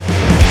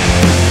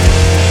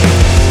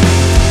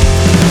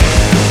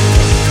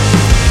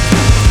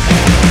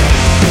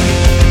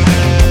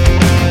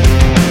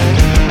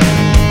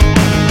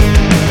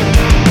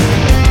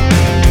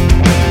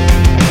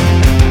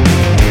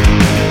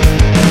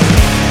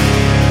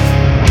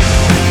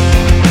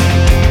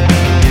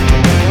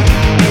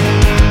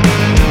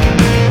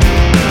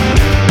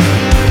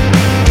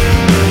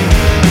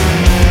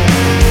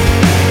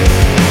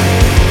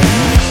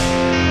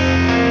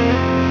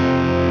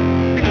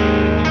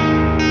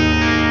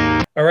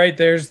All right,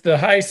 there's the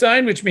high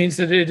sign, which means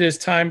that it is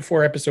time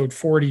for episode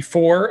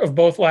 44 of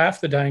Both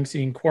Laugh, the Dying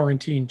Scene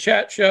Quarantine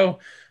Chat Show.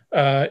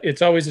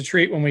 It's always a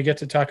treat when we get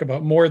to talk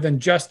about more than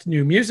just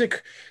new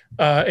music.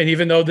 And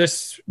even though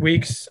this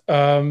week's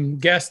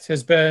guest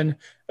has been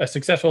a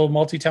successful,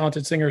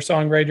 multi-talented singer,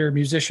 songwriter,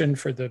 musician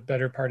for the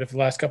better part of the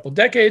last couple of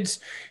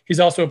decades, he's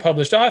also a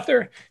published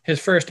author.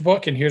 His first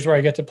book, and here's where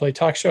I get to play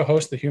talk show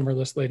host, The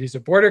Humorless Ladies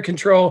of Border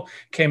Control,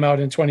 came out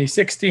in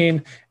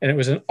 2016, and it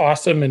was an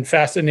awesome and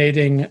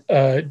fascinating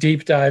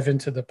deep dive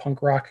into the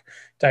punk rock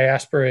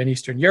diaspora in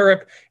Eastern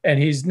Europe. And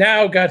he's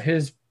now got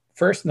his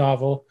first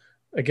novel,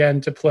 again,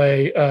 to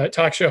play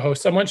talk show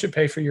host, Someone Should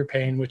Pay for Your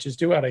Pain, which is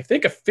due out, I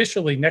think,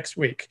 officially next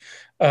week.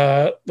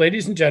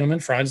 Ladies and gentlemen,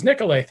 Franz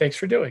Nicolay, thanks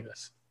for doing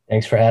this.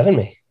 Thanks for having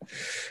me.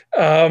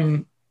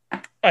 I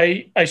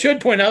should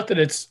point out that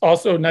it's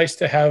also nice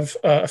to have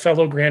a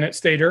fellow Granite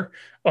Stater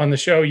on the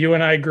show. You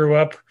and I grew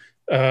up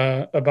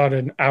about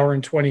an hour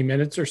and 20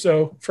 minutes or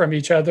so from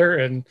each other,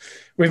 and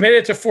we've made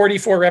it to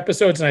 44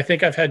 episodes, and I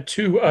think I've had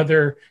two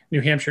other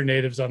New Hampshire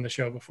natives on the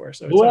show before,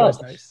 so it's always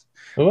nice.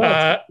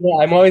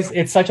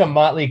 It's such a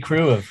motley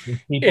crew of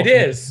people. It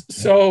is.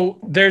 So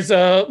there's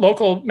a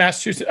local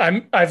Massachusetts.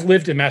 I've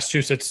lived in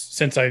Massachusetts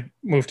since I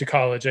moved to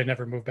college. I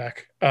never moved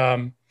back.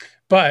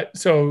 But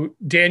so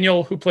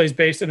Daniel, who plays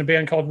bass in a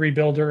band called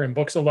Rebuilder and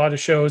books a lot of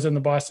shows in the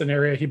Boston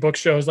area. He books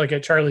shows like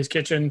at Charlie's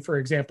Kitchen, for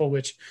example,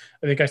 which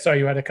I think I saw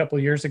you at a couple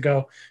of years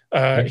ago.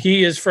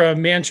 He is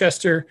from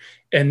Manchester.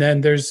 And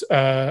then there's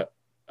a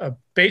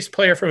bass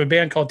player from a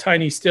band called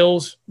Tiny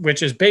Stills,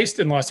 which is based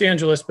in Los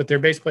Angeles, but their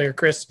bass player,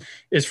 Chris,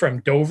 is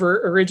from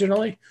Dover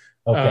originally.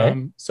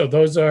 Okay. So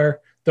those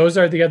are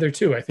the other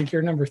two. I think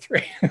you're number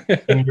three.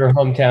 And your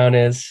hometown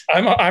is?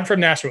 I'm from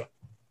Nashua.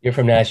 You're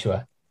from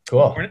Nashua.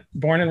 Cool.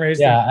 Born and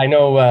raised. Yeah, I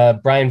know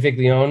Brian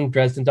Viglione,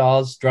 Dresden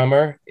Dolls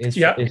drummer, is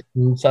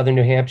from Southern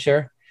New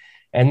Hampshire.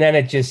 And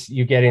then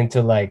you get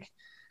into like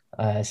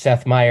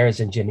Seth Meyers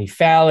and Jimmy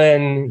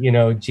Fallon,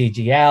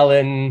 Gigi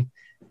Allen,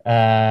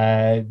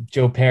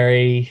 Joe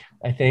Perry,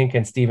 I think,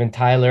 and Steven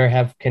Tyler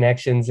have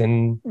connections.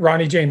 And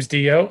Ronnie James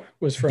Dio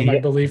was from, I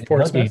believe,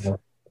 Portsmouth. Who's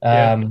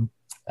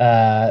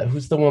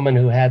the woman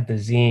who had the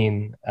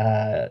zine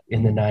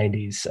in the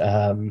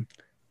 90s?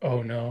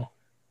 Oh, no.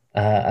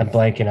 I'm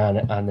blanking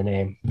on the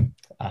name,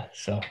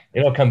 so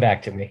it'll come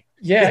back to me.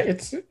 Yeah,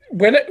 it's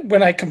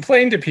when I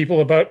complain to people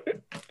about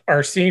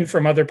our scene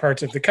from other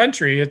parts of the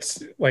country,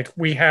 it's like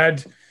we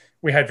had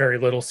very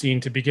little scene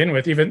to begin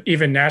with.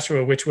 Even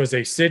Nashua, which was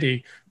a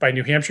city by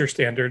New Hampshire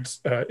standards,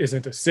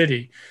 isn't a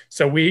city.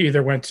 So we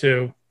either went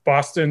to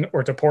Boston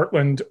or to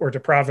Portland or to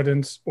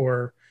Providence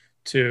or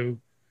to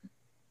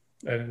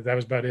that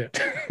was about it.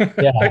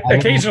 Yeah,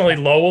 occasionally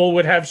Lowell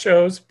would have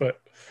shows, but.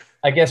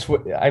 I'm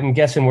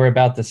guessing we're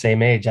about the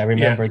same age. I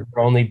remember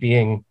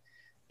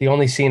the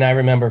only scene I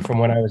remember from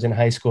when I was in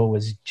high school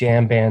was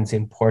jam bands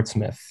in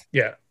Portsmouth.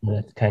 Yeah.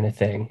 That kind of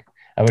thing.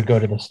 I would go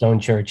to the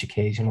Stone Church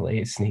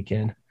occasionally, sneak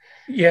in.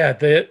 Yeah.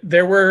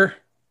 There were,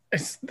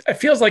 it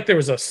feels like there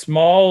was a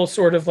small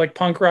sort of like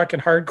punk rock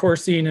and hardcore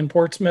scene in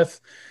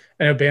Portsmouth.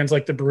 I know bands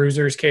like the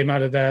Bruisers came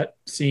out of that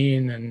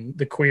scene and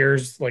the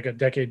Queers like a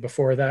decade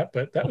before that,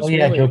 but that was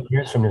Joe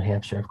Queers from New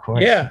Hampshire, of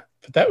course. Yeah.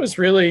 But that was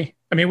really,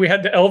 I mean, we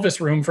had the Elvis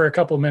room for a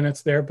couple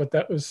minutes there, but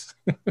that was.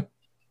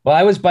 Well,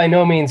 I was by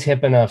no means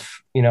hip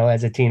enough,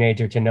 as a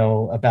teenager to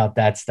know about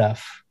that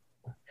stuff.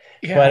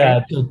 Yeah.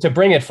 But to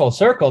bring it full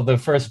circle, the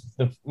first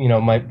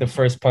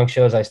punk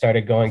shows I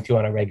started going to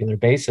on a regular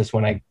basis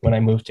when I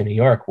moved to New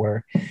York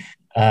were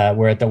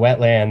at the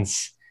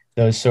Wetlands.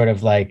 Those sort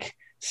of like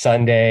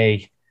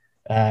Sunday.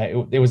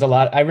 It was a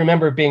lot. I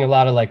remember being a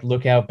lot of like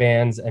Lookout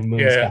bands and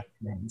Moonsky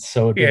bands.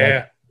 So it'd be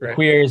right.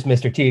 Queers,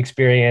 Mr. T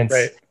Experience.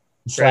 Right.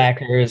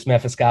 Slackers,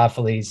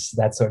 Mephistopheles,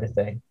 that sort of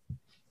thing.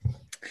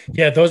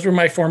 Yeah, those were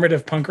my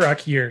formative punk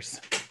rock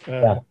years,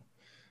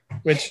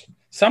 which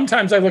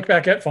sometimes I look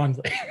back at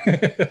fondly.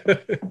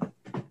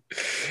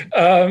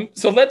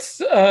 So let's,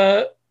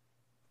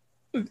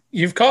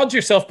 you've called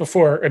yourself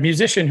before a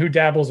musician who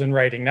dabbles in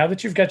writing. Now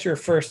that you've got your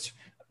first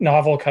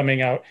novel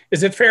coming out,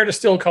 is it fair to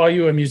still call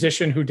you a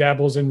musician who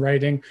dabbles in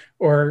writing,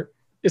 or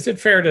is it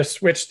fair to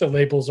switch the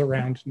labels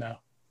around now?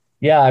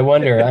 Yeah, I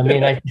wonder. I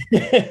mean, I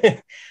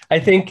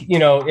think,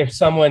 if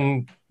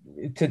someone,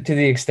 to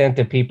the extent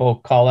that people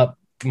call up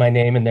my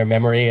name in their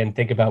memory and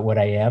think about what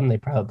I am, they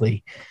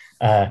probably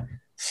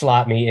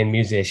slot me in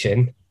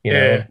musician.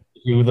 If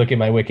you look at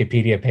my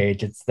Wikipedia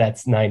page,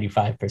 that's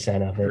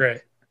 95% of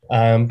it.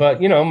 Right.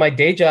 But my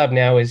day job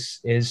now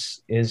is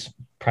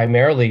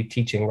primarily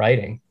teaching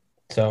writing.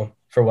 So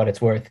for what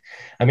it's worth,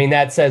 I mean,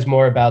 that says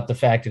more about the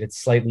fact that it's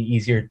slightly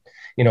easier,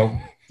 to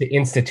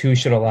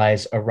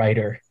institutionalize a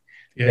writer.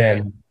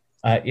 Than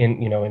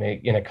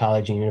in a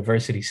college and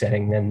university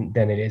setting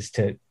than it is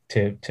to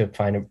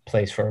find a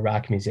place for a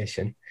rock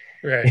musician.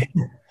 Right.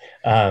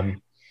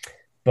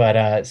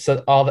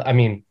 So all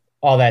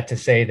that to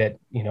say that,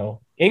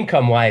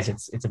 income wise,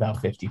 it's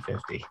about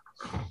 50-50.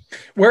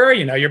 Where are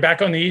you now? You're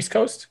back on the East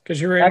Coast? Because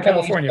you were in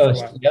California for a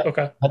while. Yep.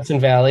 Okay. Hudson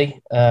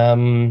Valley,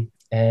 and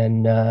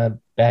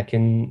back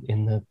in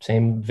the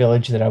same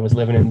village that I was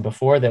living in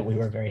before, that we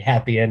were very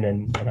happy in,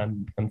 and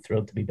I'm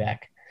thrilled to be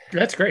back.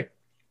 That's great.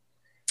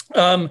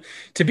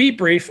 To be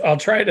brief, I'll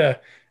try to.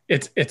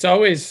 It's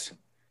always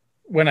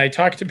when I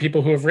talk to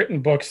people who have written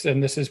books,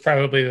 and this is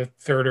probably the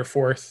third or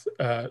fourth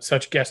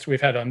such guest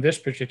we've had on this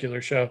particular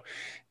show.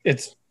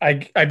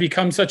 I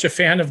become such a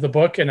fan of the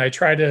book, and I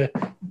try to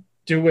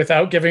do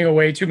without giving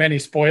away too many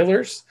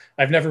spoilers.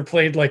 I've never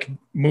played like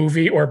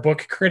movie or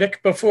book critic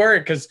before,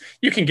 because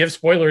you can give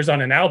spoilers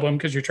on an album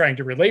because you're trying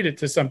to relate it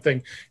to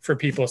something for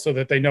people so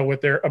that they know what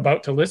they're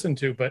about to listen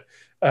to. But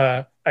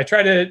I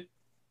try to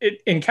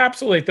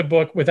encapsulate the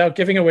book without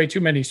giving away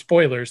too many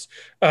spoilers.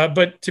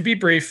 But to be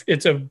brief,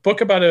 it's a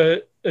book about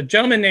a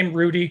gentleman named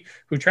Rudy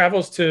who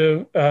travels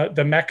to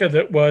the Mecca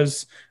that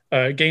was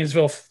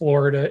Gainesville,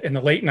 Florida in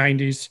the late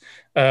 90s,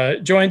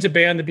 joins a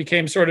band that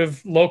became sort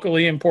of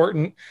locally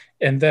important,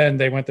 and then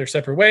they went their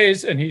separate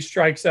ways, and he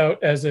strikes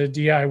out as a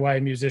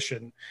DIY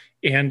musician.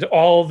 And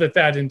all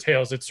that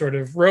entails, it's sort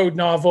of road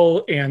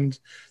novel and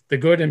the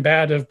good and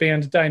bad of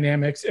band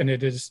dynamics, and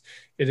it is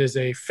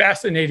a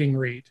fascinating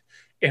read.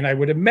 And I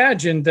would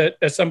imagine that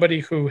as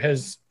somebody who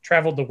has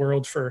traveled the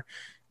world for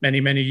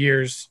many, many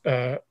years,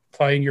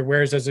 plying your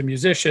wares as a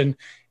musician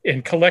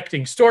and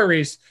collecting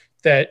stories,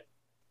 that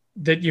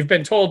you've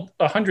been told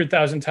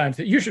 100,000 times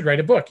that you should write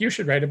a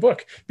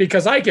book,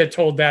 because I get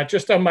told that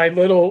just on my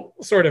little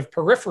sort of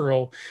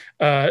peripheral.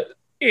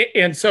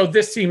 And so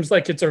this seems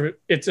like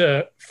it's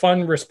a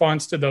fun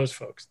response to those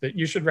folks, that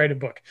you should write a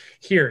book.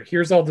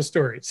 Here's all the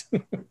stories.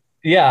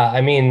 Yeah, I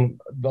mean,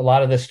 a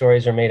lot of the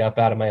stories are made up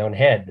out of my own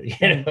head.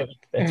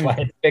 That's why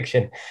it's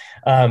fiction.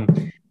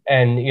 And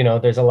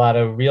there's a lot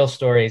of real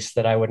stories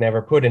that I would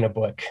never put in a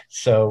book.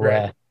 So,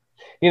 right.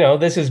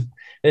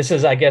 This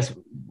is, I guess,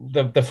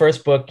 the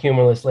first book,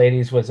 Humorless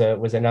Ladies, was a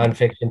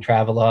nonfiction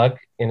travelogue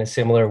in a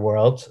similar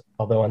world,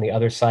 although on the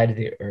other side of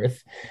the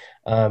earth.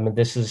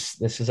 This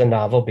is a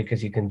novel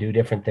because you can do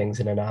different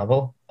things in a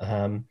novel,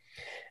 and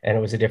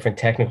it was a different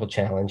technical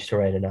challenge to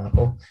write a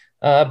novel.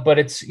 But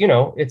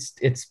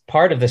it's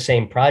part of the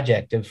same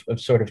project of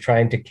sort of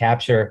trying to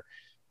capture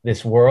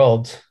this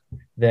world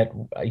that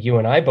you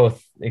and I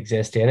both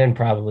exist in, and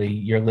probably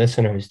your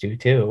listeners do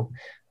too,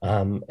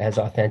 as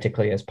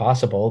authentically as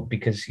possible,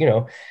 because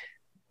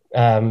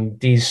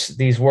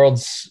these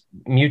worlds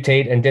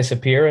mutate and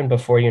disappear, and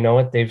before you know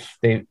it,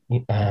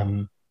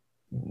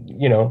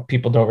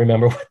 people don't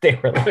remember what they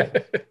were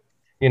like.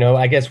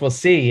 I guess we'll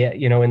see.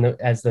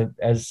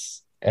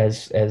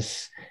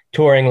 As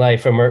touring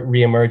life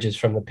reemerges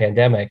from the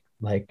pandemic,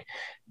 like,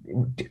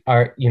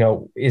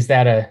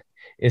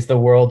 is the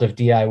world of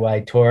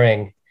DIY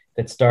touring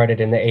that started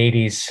in the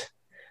 80s,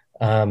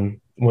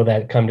 will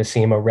that come to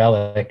seem a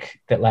relic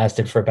that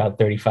lasted for about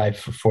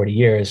 35 or 40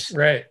 years?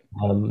 Right.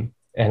 Or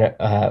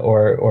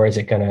is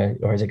it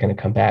gonna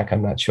come back?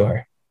 I'm not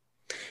sure.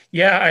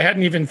 Yeah, I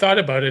hadn't even thought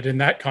about it in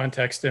that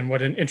context, and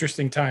what an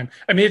interesting time.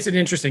 I mean, it's an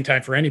interesting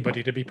time for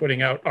anybody to be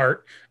putting out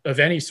art of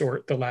any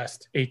sort the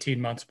last 18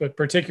 months, but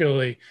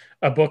particularly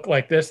a book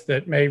like this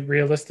that may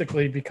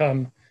realistically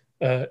become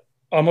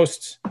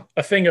almost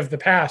a thing of the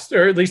past,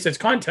 or at least its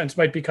contents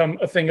might become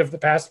a thing of the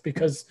past,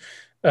 because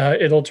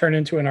it'll turn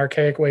into an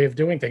archaic way of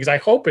doing things. I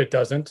hope it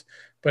doesn't.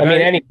 But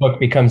any book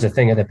becomes a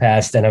thing of the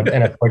past, and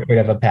a portrait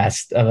of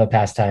a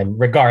pastime,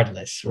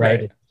 regardless,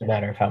 right? It's a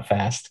matter of how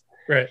fast.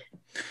 Right.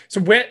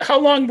 So how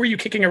long were you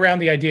kicking around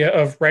the idea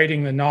of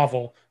writing the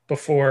novel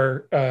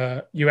before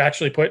you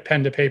actually put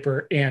pen to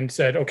paper and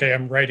said, okay,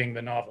 I'm writing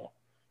the novel?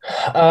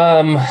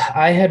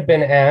 I had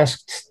been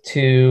asked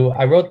to,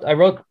 I wrote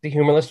The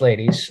Humorless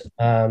Ladies.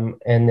 And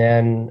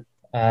then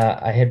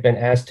I had been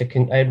asked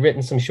I had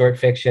written some short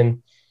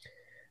fiction.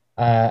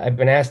 I've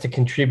been asked to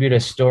contribute a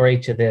story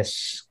to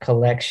this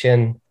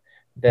collection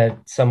that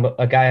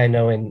a guy I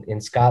know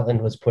in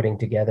Scotland was putting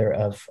together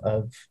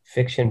of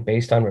fiction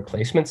based on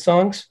replacement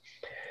songs.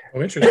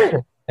 Oh,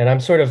 interesting. And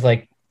I'm sort of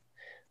like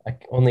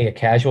only a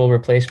casual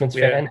Replacements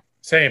fan.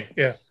 Same,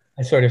 yeah.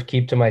 I sort of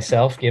keep to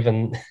myself,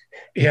 given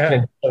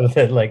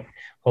the like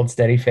Hold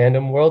Steady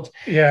fandom world.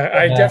 Yeah,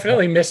 I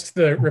definitely missed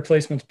the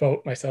Replacements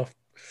boat myself.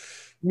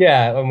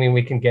 Yeah, I mean,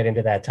 we can get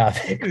into that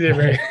topic. Yeah,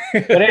 right.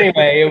 But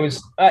anyway, it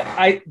was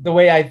the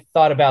way I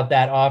thought about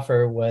that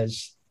offer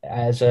was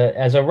as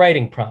a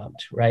writing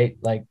prompt, right?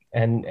 Like,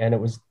 and it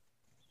was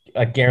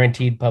a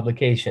guaranteed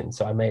publication,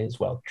 so I may as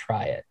well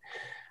try it.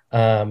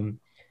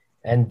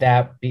 And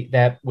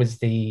that was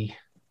the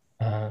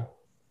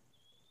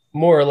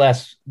more or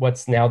less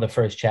what's now the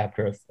first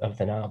chapter of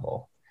the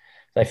novel.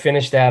 So I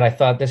finished that. I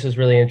thought, this is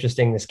really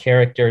interesting. This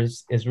character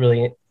is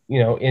really,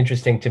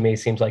 interesting to me.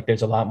 Seems like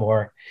there's a lot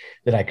more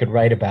that I could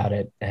write about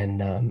it.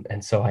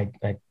 And so I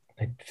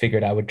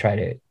figured I would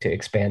try to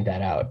expand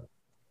that out.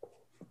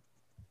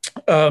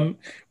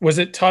 Was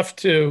it tough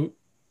to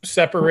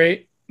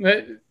separate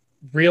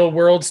real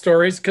world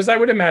stories? Because I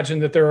would imagine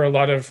that there are a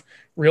lot of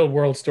real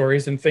world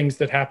stories and things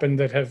that happen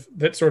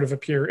that sort of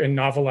appear in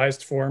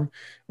novelized form.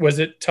 Was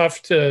it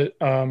tough to,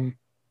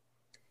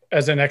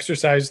 as an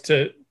exercise,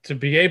 to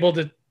be able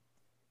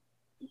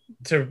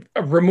to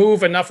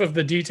remove enough of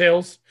the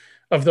details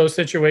of those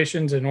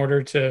situations in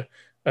order to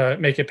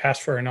make it pass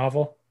for a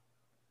novel?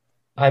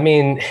 I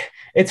mean,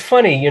 it's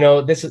funny,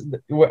 this is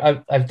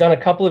I've done a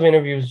couple of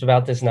interviews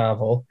about this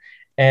novel,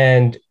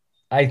 and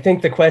I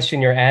think the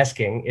question you're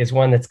asking is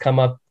one that's come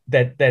up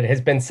that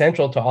has been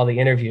central to all the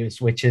interviews,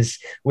 which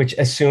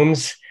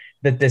assumes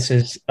that this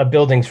is a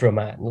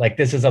Bildungsroman, like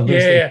this is a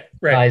loosely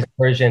right.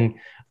 version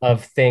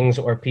of things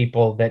or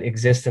people that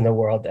exist in the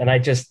world. And I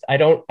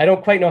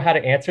don't quite know how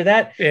to answer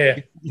that. Yeah.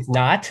 It's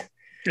not.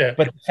 Yeah.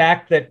 But the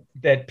fact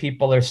that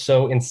people are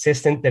so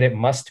insistent that it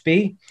must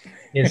be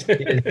is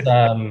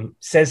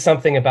says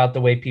something about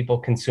the way people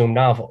consume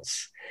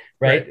novels,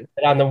 right?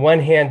 On the one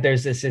hand,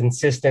 there's this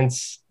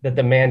insistence that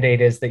the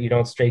mandate is that you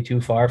don't stray too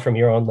far from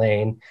your own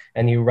lane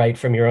and you write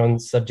from your own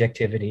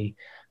subjectivity.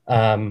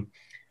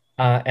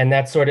 And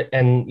that sort of,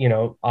 and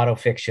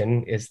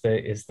autofiction is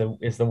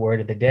the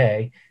word of the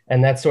day,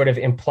 and that sort of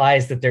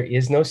implies that there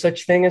is no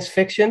such thing as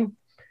fiction.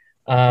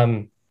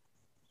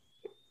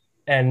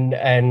 And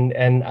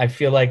I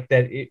feel like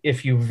that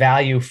if you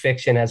value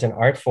fiction as an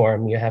art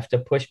form, you have to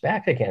push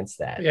back against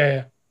that.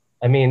 Yeah.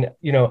 I mean,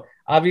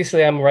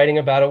 obviously I'm writing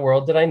about a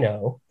world that I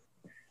know,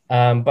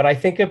 but I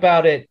think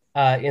about it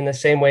in the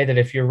same way that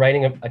if you're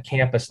writing a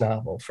campus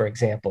novel, for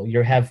example,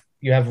 you have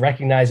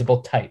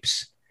recognizable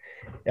types.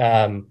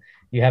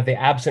 You have the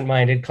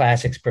absent-minded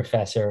classics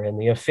professor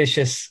and the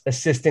officious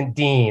assistant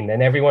dean,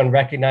 and everyone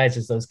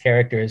recognizes those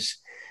characters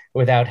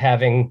without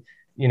having,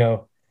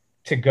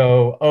 to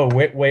go, oh,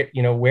 wait,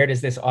 where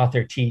does this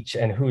author teach,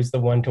 and who's the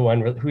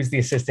one-to-one, who's the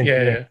assistant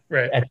dean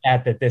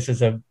that this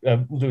is a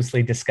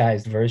loosely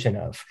disguised version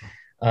of.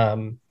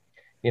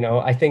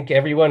 I think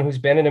everyone who's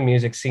been in a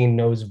music scene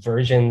knows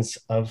versions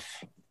of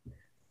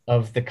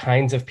the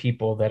kinds of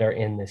people that are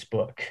in this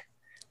book.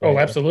 Oh,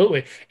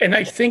 absolutely. And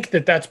I think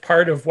that that's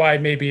part of why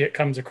maybe it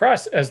comes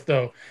across as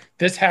though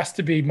this has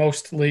to be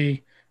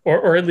mostly,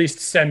 or at least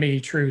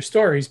semi-true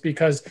stories,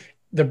 because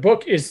the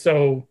book is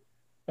so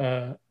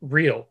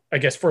real, I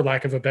guess, for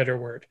lack of a better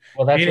word.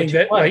 Well, that's meaning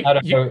that like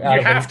you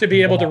have to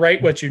be able to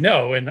write what you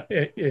know, and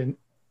it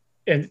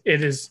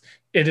is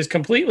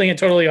completely and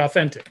totally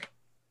authentic.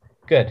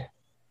 Good.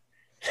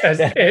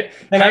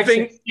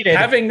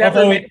 Having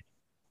never.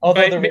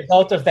 Although the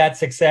result of that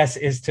success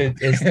is to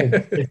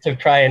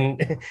try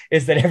and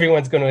is that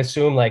everyone's going to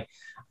assume like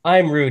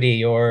I'm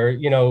Rudy, or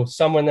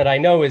someone that I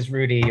know is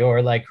Rudy,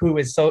 or like who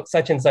is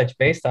such and such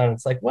based on.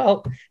 It's like,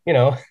 well,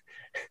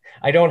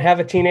 I don't have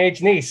a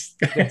teenage niece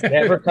that's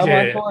never come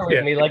on tour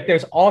with me. Like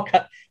there's all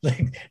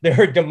like there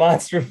are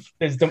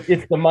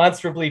it's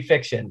demonstrably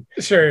fiction.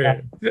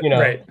 Sure,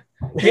 right.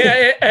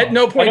 Yeah, at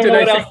no point did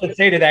I think else to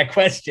say to that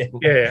question.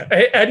 Yeah,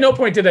 at no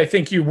point did I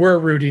think you were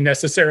Rudy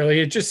necessarily.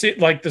 It just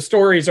like the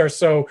stories are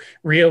so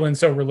real and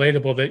so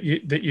relatable that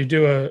you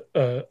do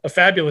a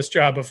fabulous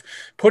job of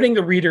putting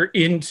the reader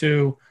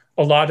into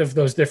a lot of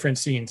those different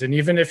scenes. And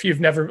even if you've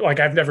never, like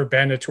I've never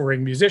been a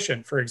touring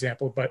musician, for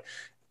example, but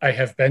I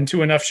have been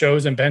to enough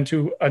shows and been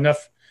to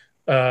enough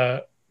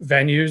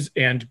venues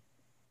and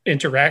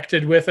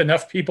interacted with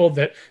enough people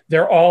that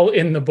they're all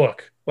in the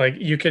book. Like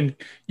you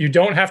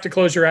don't have to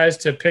close your eyes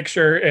to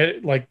picture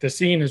it. Like the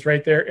scene is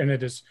right there and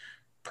it is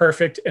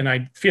perfect. And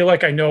I feel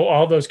like I know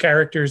all those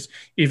characters,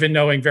 even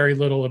knowing very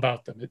little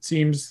about them. It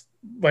seems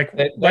like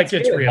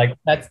it's real. Like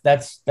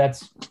that's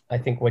I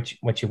think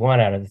what you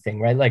want out of the thing,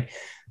 right? Like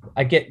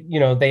I get,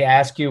 they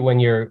ask you when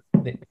you're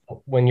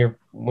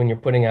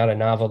putting out a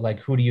novel, like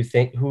who do you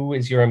think, who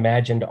is your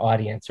imagined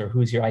audience, or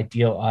who's your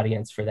ideal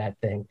audience for that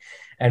thing?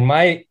 And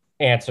my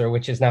answer,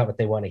 which is not what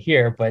they want to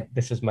hear, but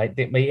this is my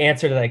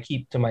answer that I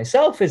keep to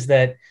myself, is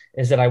that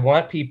I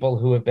want people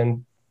who have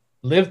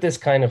lived this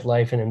kind of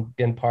life and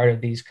been part of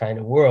these kind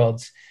of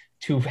worlds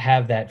to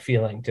have that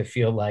feeling, to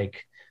feel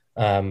like,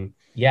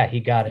 yeah, he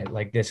got it.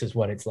 Like, this is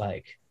what it's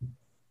like.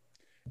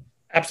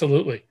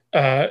 Absolutely.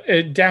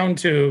 Down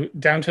to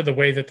the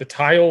way that the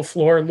tile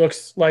floor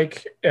looks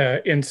like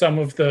in some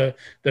of the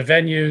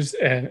venues.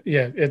 And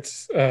yeah,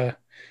 it's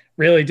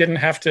really didn't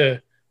have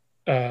to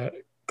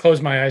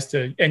close my eyes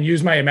to and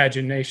use my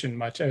imagination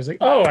much. I was like,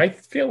 oh, I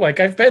feel like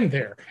I've been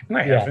there, and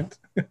I haven't.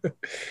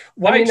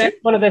 That's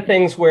one of the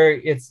things where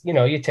it's,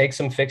 you take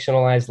some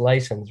fictionalized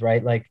license,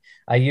 right? Like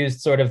I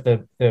used sort of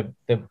the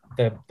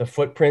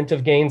footprint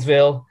of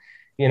Gainesville,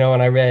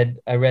 and I read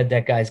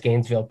that guy's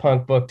Gainesville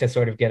punk book to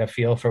sort of get a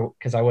feel for,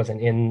 because I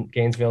wasn't in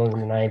Gainesville in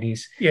the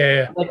 90s.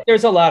 Yeah. Like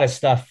there's a lot of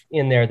stuff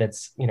in there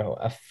that's,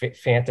 a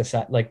fantasy.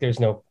 Like there's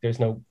no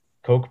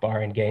Coke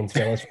bar in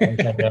Gainesville, as far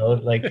as I know.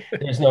 Like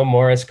there's no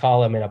Morris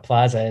column in a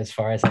plaza, as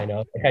far as I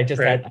know. Like, I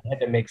just had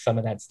to make some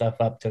of that stuff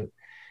up to,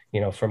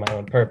 for my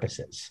own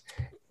purposes.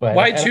 But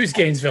why choose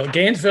Gainesville?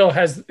 Gainesville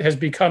has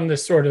become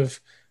this sort of,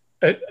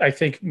 I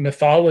think,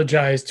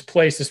 mythologized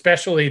place,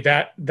 especially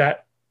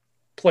that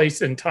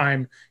place and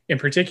time in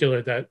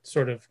particular, that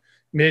sort of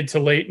mid to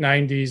late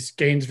 90s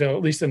Gainesville,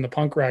 at least in the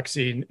punk rock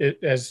scene, it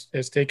has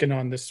taken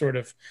on this sort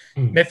of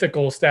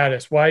mythical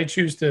status. Why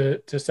choose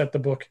to set the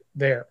book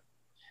there?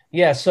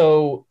 Yeah,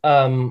 so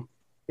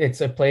it's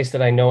a place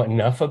that I know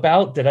enough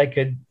about that I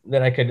could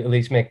at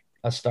least make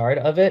a start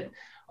of it.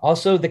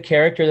 Also, the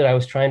character that I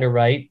was trying to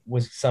write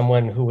was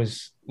someone who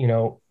was,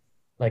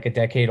 like a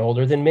decade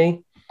older than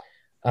me.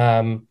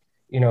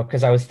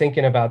 Because I was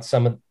thinking about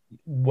some of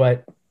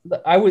what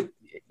I would,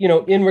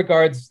 in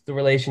regards to the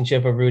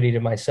relationship of Rudy to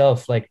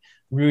myself, like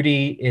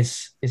Rudy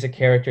is a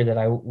character that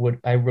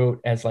I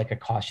wrote as like a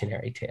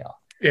cautionary tale.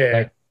 Yeah.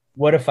 Like,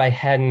 what if I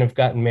hadn't have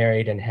gotten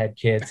married and had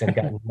kids and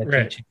gotten a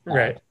Right. teaching job?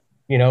 Right.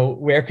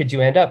 Where could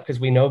you end up? Because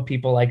we know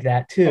people like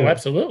that too. Oh,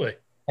 absolutely.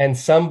 And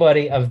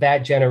somebody of that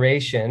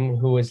generation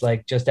who was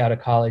like just out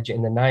of college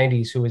in the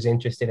 90s, who was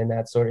interested in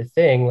that sort of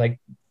thing, like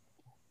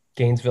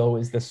Gainesville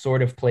was the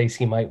sort of place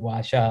he might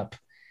wash up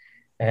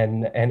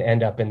and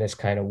end up in this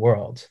kind of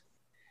world.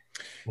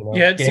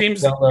 Yeah, it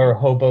seems, or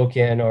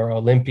Hoboken or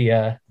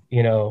Olympia,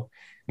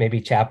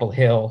 maybe Chapel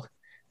Hill.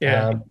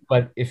 yeah.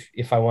 But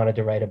if I wanted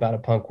to write about a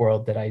punk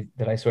world that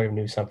I sort of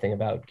knew something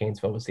about,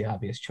 Gainesville was the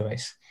obvious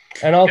choice.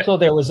 And also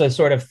there was a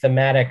sort of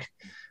thematic,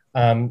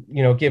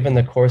 given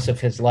the course of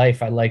his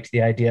life, I liked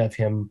the idea of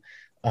him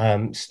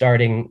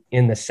starting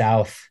in the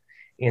South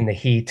in the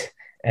heat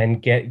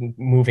and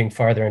moving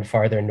farther and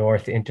farther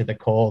north into the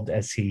cold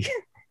as he,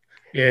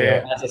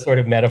 as a sort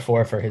of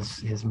metaphor for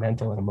his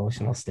mental and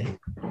emotional state.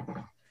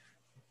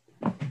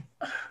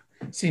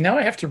 See, now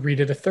I have to read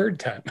it a third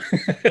time.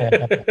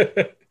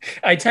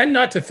 I tend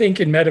not to think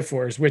in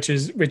metaphors, which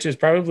is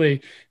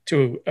probably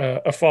to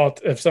a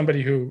fault of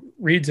somebody who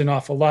reads an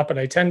awful lot, but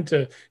I tend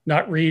to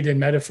not read in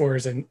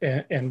metaphors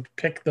and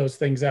pick those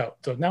things out.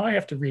 So now I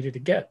have to read it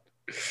again.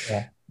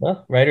 Yeah.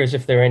 Well, writers,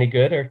 if they're any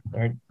good, or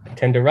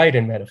tend to write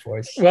in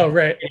metaphors. Well,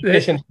 right. In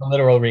addition to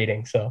literal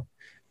reading. So,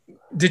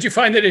 did you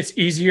find that it's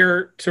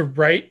easier to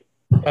write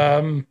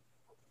a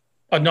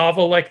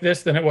novel like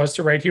this than it was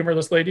to write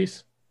Humorless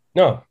Ladies?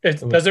 No.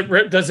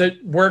 Does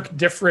it work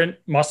different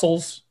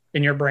muscles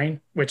in your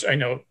brain? Which I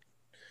know.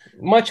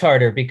 Much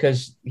harder,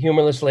 because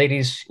Humorless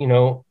Ladies,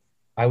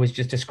 I was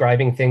just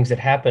describing things that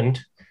happened.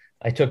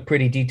 I took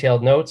pretty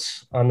detailed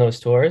notes on those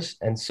tours,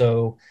 and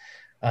so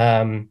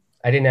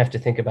I didn't have to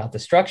think about the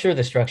structure.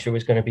 The structure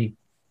was going to be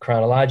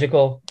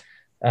chronological.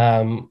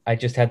 I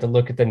just had to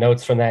look at the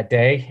notes from that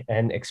day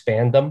and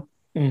expand them.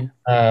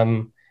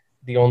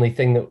 The only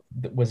thing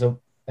that was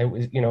it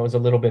was a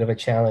little bit of a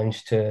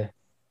challenge to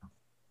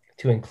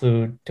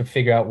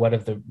figure out what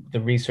of the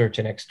research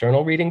and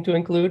external reading to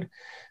include,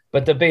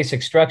 but the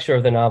basic structure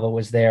of the novel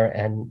was there,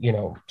 and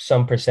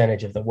some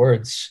percentage of the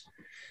words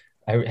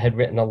I had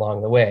written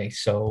along the way.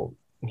 So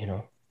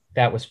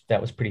that was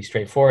pretty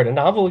straightforward. A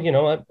novel,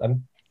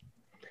 I'm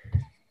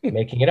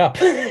making it up.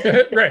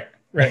 Right.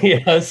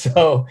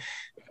 So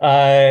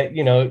I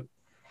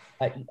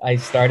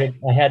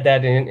had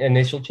that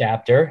initial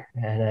chapter,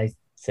 and I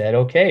said,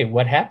 okay,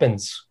 what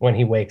happens when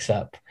he wakes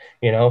up?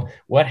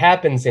 What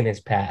happens in his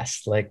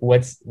past? Like,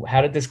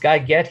 how did this guy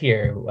get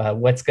here?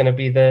 What's going to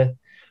be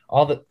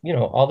all the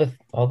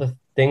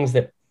things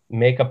that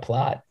make a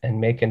plot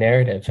and make a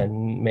narrative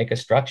and make a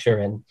structure,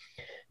 and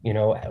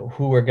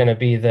who are going to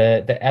be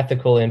the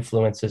ethical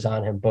influences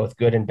on him, both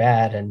good and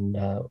bad, and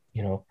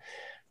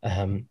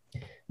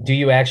do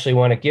you actually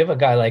want to give a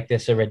guy like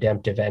this a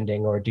redemptive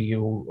ending, or do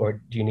you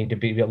need to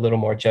be a little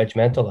more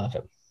judgmental of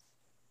him?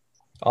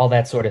 All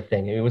that sort of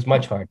thing. It was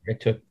much harder. It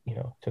took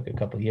a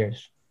couple of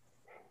years.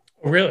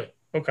 Really?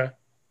 Okay.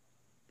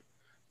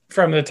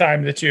 From the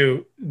time that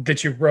you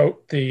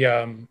wrote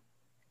the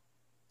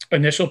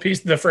initial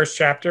piece, the first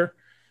chapter?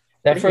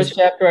 That first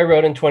chapter I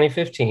wrote in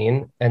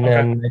 2015, and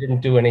then I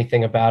didn't do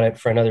anything about it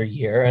for another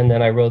year. And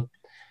then I wrote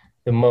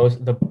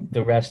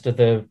the rest of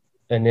the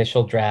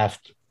initial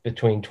draft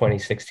between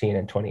 2016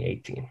 and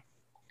 2018.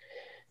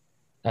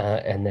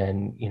 And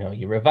then,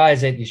 you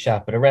revise it, you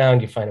shop it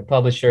around, you find a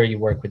publisher, you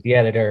work with the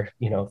editor,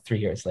 3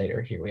 years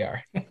later, here we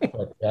are.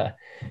 But,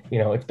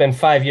 it's been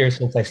 5 years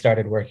since I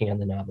started working on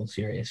the novel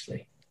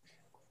seriously,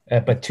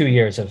 but 2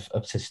 years of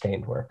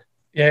sustained work.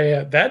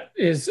 Yeah. That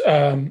is,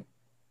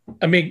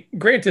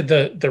 granted,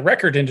 the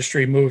record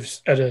industry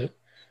moves at a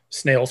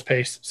snail's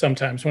pace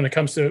sometimes when it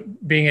comes to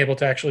being able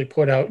to actually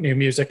put out new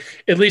music,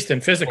 at least in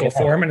physical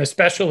form, and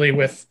especially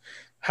with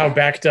how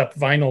backed up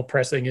vinyl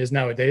pressing is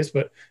nowadays.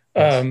 But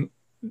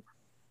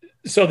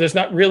so there's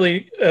not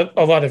really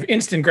a lot of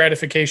instant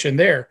gratification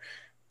there,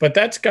 but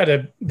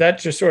that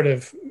just sort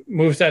of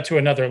moves that to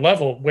another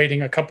level,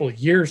 waiting a couple of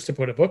years to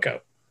put a book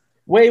out.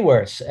 Way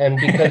worse. And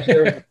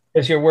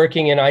because you're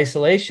working in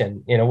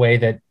isolation in a way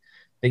that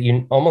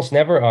you almost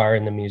never are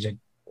in the music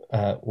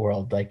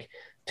world, like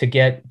to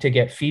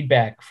get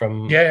feedback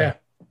from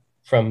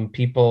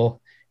people,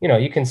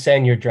 you can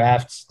send your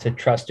drafts to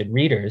trusted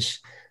readers,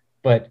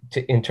 but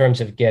in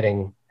terms of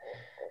getting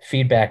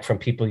feedback from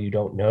people you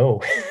don't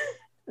know,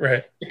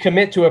 right?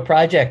 Commit to a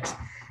project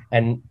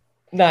and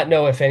not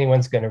know if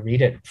anyone's going to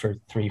read it for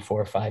 3,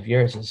 4, 5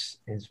 years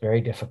is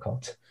very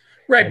difficult.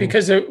 Right,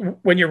 because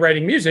when you're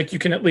writing music, you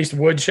can at least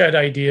woodshed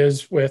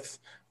ideas with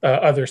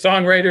other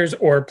songwriters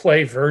or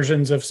play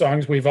versions of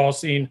songs. We've all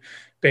seen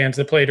bands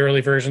that played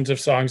early versions of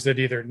songs that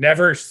either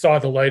never saw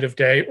the light of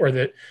day or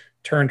that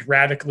turned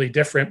radically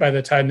different by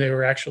the time they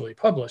were actually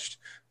published.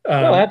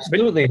 No, But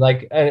absolutely.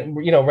 Like,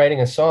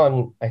 writing a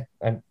song, I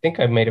think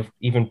I might have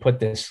even put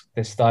this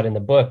thought in the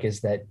book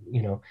is that,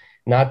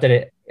 not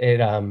that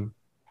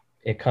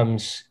it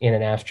comes in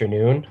an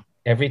afternoon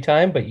every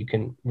time, but you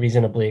can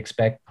reasonably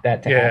expect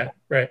that to yeah, happen.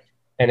 right,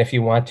 And if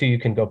you want to, you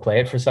can go play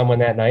it for someone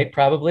that night,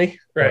 probably,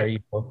 or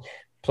right,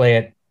 play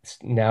it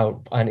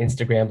now on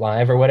Instagram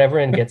Live or whatever,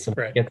 and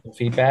right, get some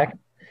feedback,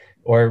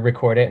 or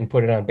record it and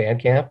put it on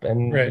Bandcamp.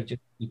 And right.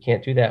 you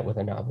can't do that with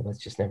a novel. That's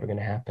just never going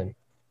to happen.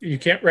 You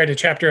can't write a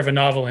chapter of a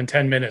novel in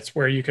 10 minutes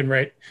where you can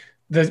write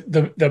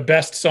the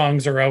best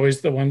songs are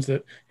always the ones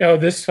that,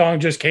 this song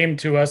just came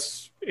to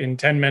us in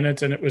 10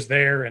 minutes and it was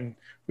there and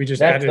we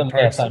just That's added a myth.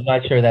 parts. I'm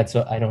not sure that's.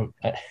 I don't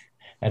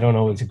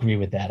always agree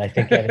with that. I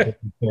think editing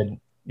is good,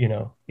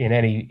 in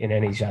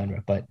any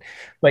genre. But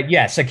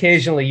yes,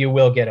 occasionally you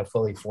will get a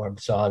fully formed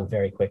song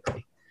very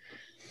quickly.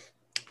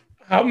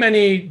 How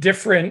many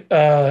different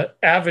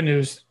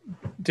avenues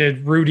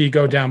did Rudy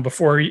go down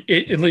before,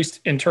 at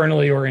least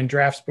internally or in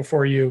drafts,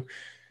 before he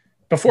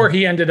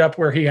ended up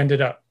where he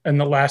ended up in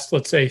the last,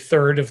 let's say,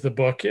 third of the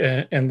book,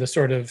 and the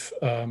sort of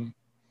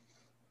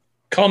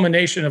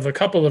culmination of a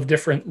couple of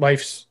different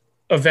life's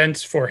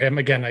events for him?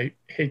 Again, I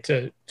hate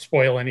to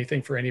spoil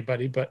anything for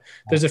anybody, but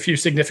there's a few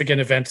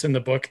significant events in the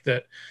book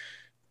that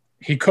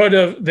they could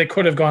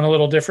have gone a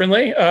little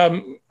differently.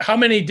 How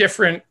many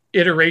different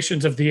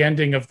iterations of the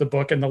ending of the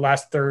book and the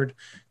last third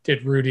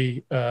did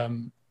Rudy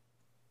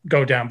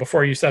go down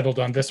before you settled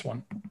on this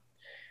one?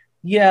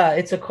 Yeah,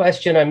 it's a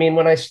question. I mean,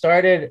 when I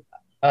started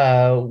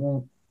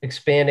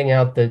expanding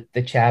out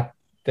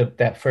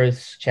that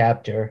first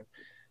chapter,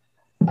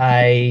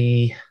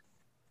 I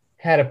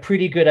had a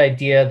pretty good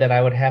idea that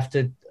I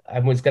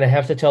was going to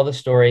have to tell the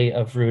story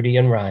of Rudy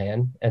and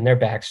Ryan and their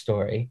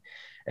backstory,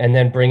 and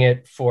then bring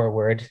it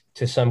forward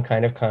to some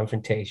kind of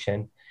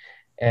confrontation.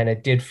 And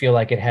it did feel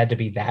like it had to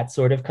be that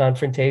sort of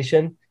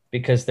confrontation,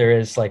 because there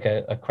is like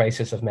a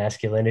crisis of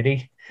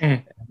masculinity.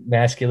 Mm.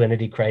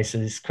 Masculinity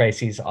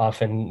crises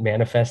often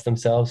manifest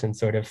themselves in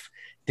sort of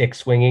dick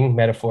swinging,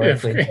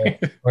 metaphorically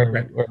Right.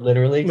 or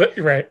literally.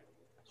 Right.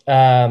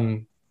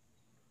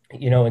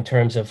 In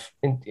terms of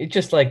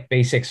just like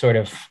basic sort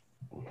of,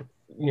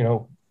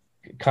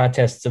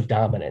 contests of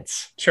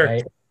dominance. Sure.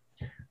 Right.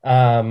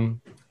 And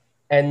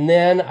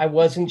then I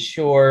wasn't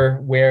sure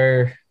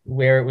where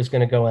it was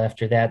going to go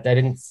after that. That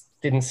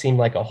didn't seem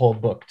like a whole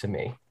book to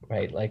me,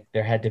 right? Like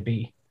there had to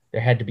be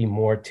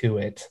more to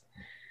it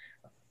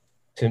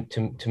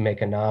to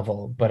make a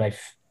novel. But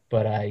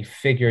I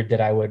figured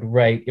that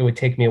it would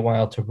take me a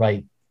while to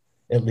write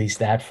at least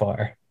that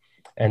far.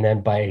 And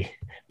then by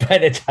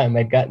the time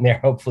I'd gotten there,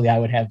 hopefully I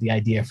would have the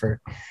idea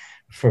for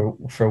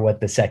what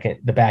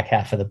the back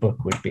half of the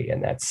book would be.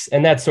 And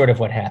that's sort of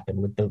what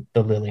happened with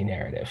the Lily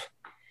narrative.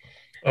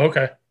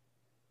 Okay.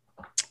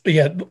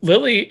 Yeah,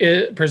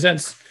 Lily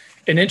presents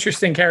an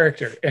interesting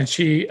character, and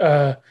she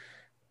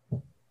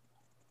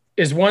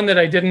is one that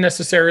I didn't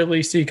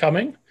necessarily see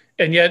coming,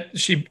 and yet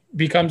she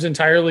becomes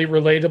entirely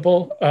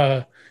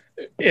relatable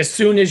as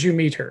soon as you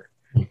meet her,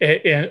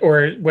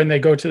 or when they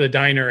go to the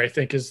diner. I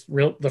think is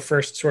the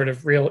first sort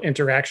of real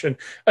interaction,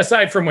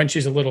 aside from when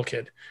she's a little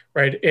kid,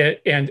 right?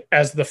 And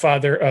as the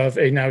father of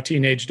a now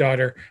teenage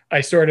daughter,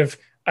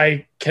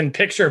 I can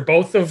picture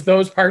both of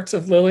those parts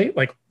of Lily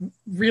like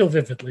real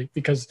vividly,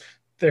 because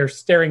they're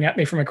staring at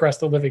me from across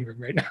the living room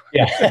right now.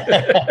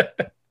 Yeah.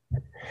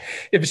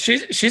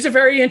 She's a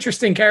very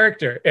interesting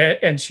character,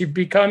 and she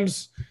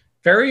becomes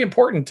very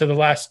important to the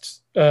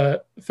last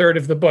third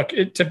of the book.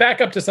 To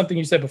back up to something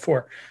you said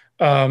before,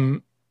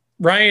 Ryan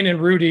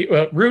and Rudy.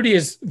 Rudy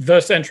is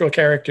the central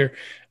character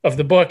of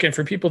the book, and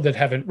for people that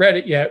haven't read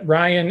it yet,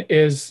 Ryan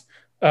is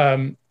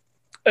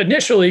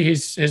initially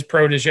he's his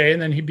protege, and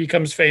then he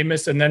becomes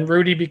famous, and then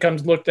Rudy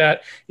becomes looked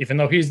at, even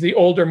though he's the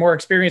older, more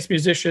experienced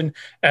musician,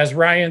 as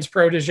Ryan's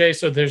protege.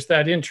 So there's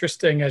that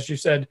interesting, as you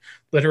said,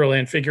 literal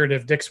and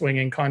figurative dick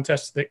swinging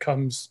contest that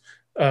comes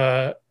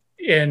in,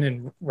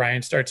 and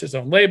Ryan starts his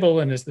own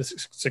label and is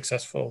this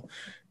successful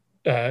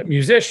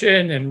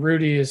musician, and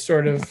Rudy is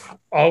sort of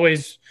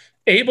always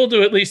able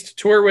to at least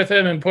tour with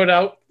him and put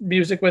out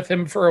music with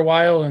him for a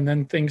while, and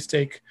then things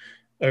take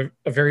a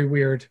very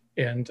weird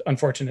and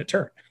unfortunate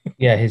turn.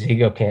 Yeah, his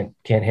ego can't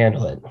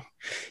handle it.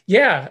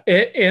 Yeah,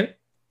 and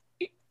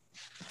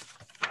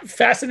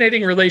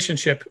fascinating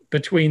relationship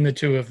between the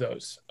two of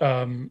those.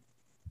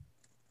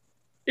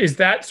 Was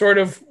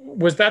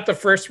that the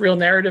first real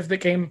narrative that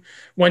came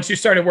once you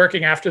started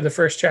working after the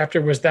first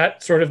chapter? Was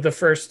that sort of the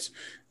first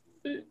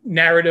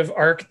narrative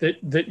arc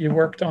that you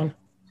worked on?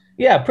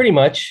 Yeah, pretty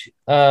much.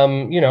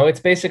 It's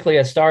basically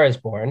A Star Is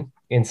Born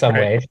in some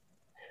ways.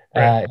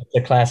 Right. It's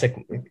a classic,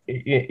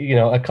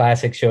 a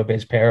classic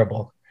showbiz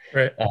parable.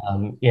 Right.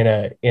 In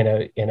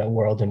a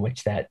world in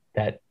which that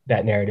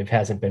narrative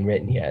hasn't been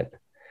written yet.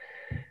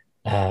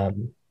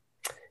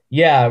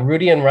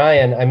 Rudy and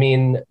Ryan. I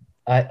mean,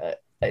 I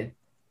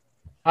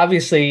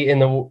obviously in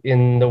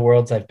the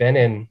worlds I've been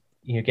in,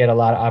 you get a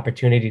lot of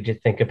opportunity to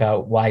think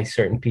about why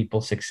certain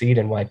people succeed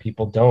and why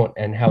people don't,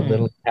 and how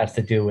little it has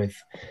to do with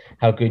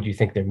how good you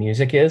think their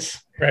music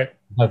is, Right.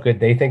 how good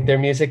they think their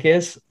music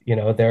is. You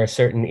know, there are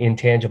certain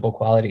intangible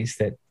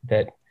qualities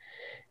that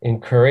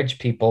encourage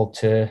people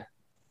to,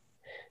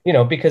 you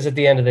know, because at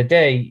the end of the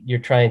day, you're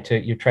trying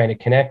to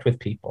connect with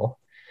people.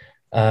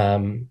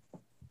 And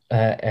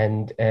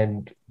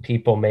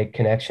people make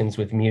connections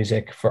with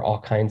music for all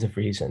kinds of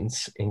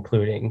reasons,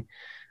 including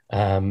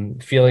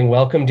feeling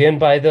welcomed in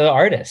by the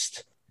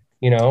artist,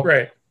 you know,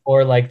 Right.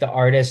 or like the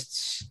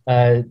artist's,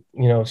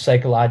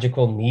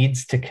 psychological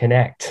needs to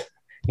connect,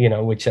 you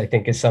know, which I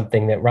think is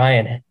something that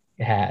Ryan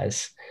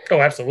has. Oh,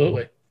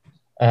 absolutely.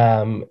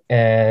 And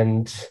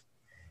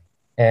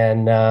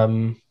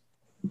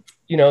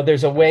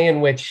there's a way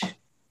in which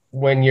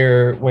when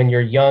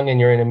you're young and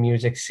you're in a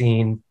music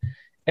scene,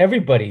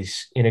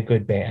 everybody's in a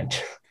good band.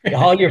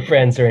 All your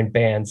friends are in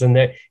bands, and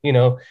that, you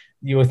know,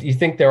 you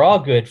think they're all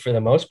good for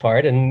the most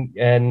part, but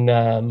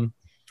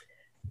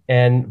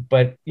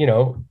you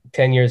know,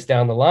 10 years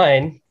down the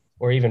line,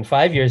 or even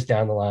 5 years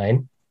down the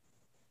line,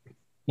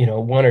 you know,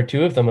 one or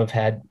two of them have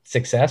had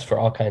success for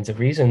all kinds of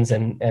reasons,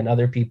 and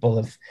other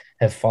people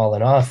have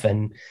fallen off,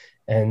 and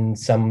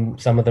some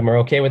of them are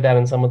okay with that,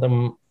 and some of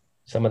them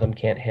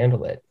can't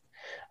handle it.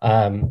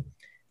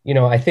 You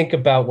know, I think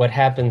about what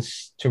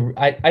happens to,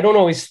 I don't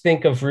always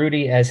think of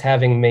Rudy as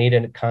having made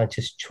a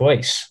conscious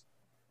choice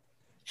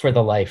for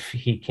the life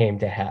he came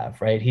to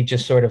have, right? He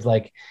just sort of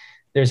like,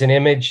 there's an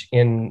image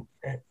in,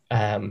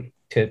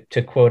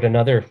 to quote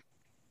another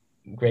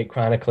great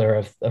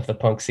chronicler of the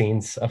punk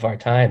scenes of our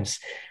times,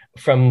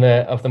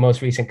 of the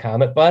most recent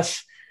Comet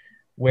Bus,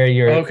 where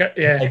you're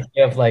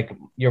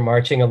you're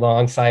marching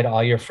alongside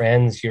all your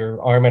friends,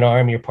 you're arm in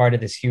arm, you're part of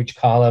this huge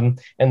column,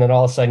 and then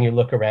all of a sudden you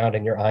look around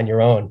and you're on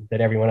your own,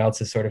 that everyone else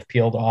is sort of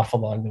peeled off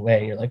along the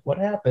way. You're like, what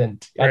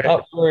happened? Right. I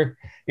thought we were,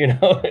 you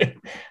know,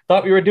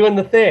 thought we were doing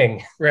the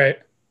thing. Right.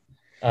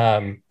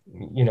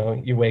 You know,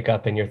 you wake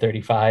up and you're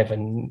 35,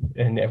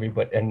 and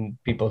everybody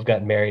and people have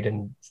gotten married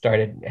and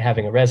started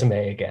having a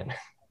resume again.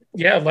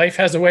 Yeah, life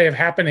has a way of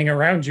happening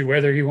around you,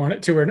 whether you want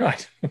it to or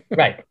not.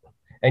 Right.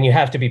 And you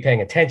have to be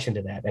paying attention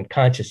to that and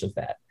conscious of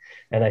that.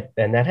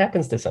 And that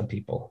happens to some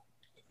people.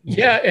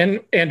 Yeah.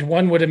 And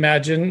one would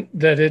imagine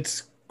that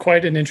it's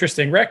quite an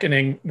interesting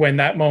reckoning when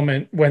that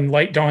moment, when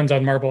light dawns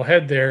on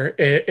Marblehead there,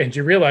 and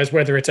you realize,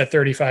 whether it's at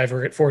 35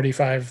 or at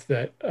 45,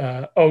 that,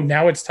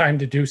 now it's time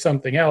to do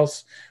something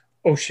else.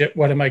 Oh shit,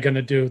 what am I going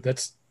to do?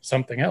 That's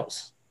something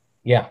else.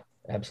 Yeah.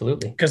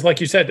 Absolutely. Because like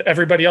you said,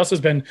 everybody else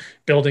has been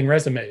building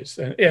resumes,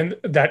 and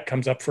that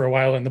comes up for a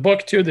while in the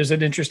book too. There's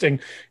an interesting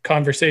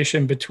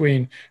conversation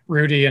between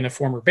Rudy and a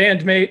former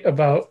bandmate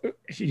about,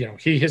 you know,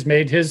 he has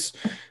made his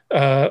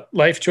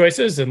life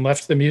choices and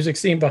left the music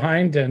scene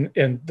behind.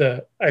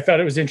 I thought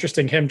it was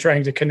interesting, him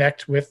trying to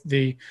connect with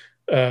the,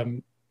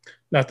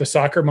 not the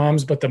soccer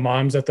moms, but the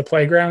moms at the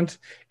playground.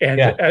 And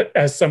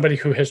as somebody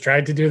who has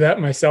tried to do that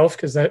myself,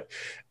 because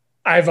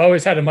I've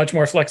always had a much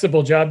more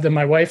flexible job than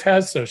my wife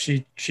has. So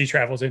she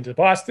travels into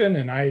Boston,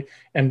 and I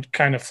am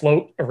kind of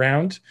float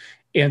around.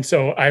 And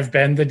so I've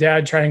been the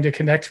dad trying to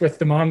connect with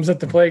the moms at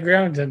the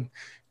playground. And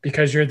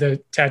because you're the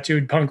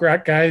tattooed punk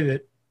rock guy,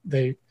 that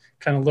they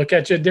kind of look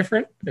at you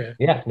different.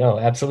 Yeah, no,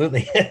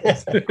 absolutely.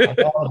 I'm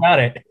all about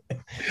it.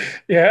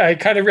 Yeah. I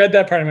kind of read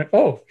that part. I went,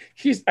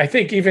 I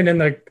think even in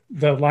the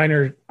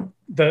liner,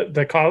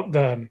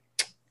 the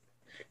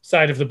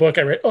side of the book,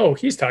 I read,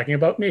 he's talking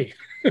about me.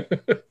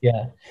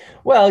 Yeah.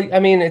 Well, I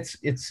mean, I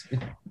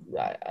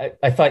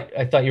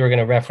thought you were going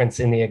to reference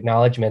in the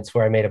acknowledgements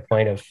where I made a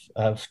point of,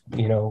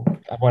 you know,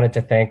 I wanted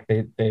to thank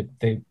the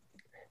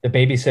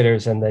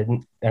babysitters and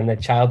the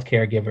child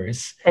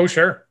caregivers. Oh,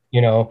 sure.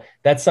 You know,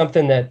 that's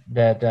something that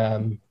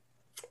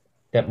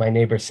my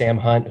neighbor Sam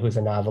Hunt, who's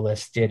a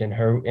novelist, did in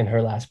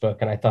her last book,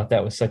 and I thought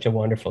that was such a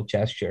wonderful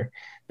gesture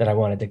that I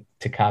wanted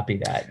to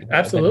copy that. You know?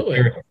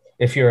 Absolutely.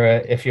 If you're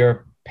a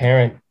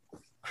parent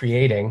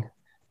creating,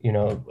 you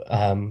know,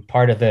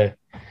 part of the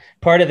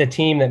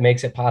team that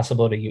makes it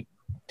possible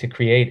to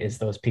create is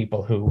those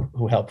people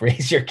who help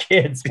raise your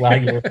kids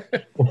while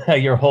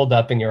you're holed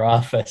up in your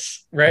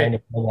office, right, trying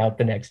to bring out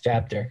the next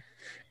chapter.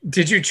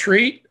 Did you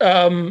treat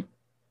the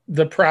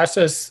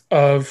process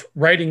of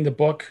writing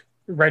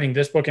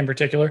this book in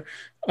particular,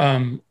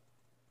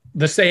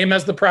 the same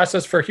as the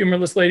process for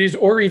Humorless Ladies,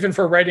 or even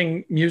for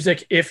writing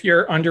music if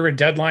you're under a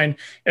deadline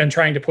and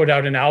trying to put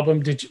out an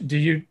album? Do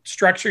you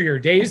structure your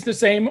days the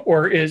same,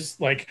 or is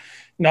like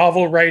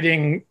novel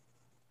writing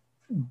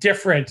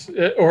different,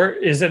 or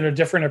is it a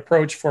different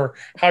approach for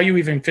how you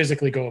even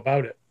physically go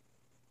about it?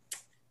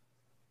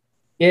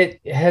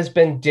 It has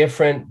been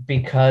different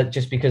because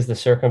the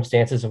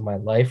circumstances of my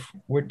life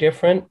were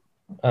different.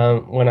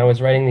 When I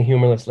was writing the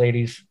Humorless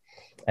Ladies,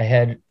 I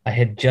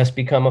had just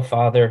become a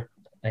father.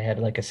 I had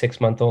like a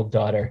 6-month-old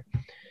daughter.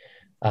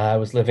 I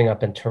was living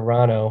up in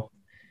Toronto,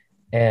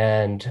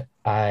 and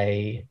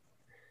and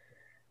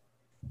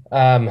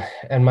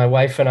my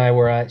wife and I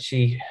were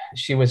she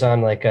was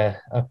on like a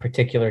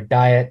particular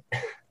diet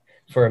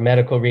for a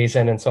medical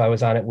reason, and so I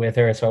was on it with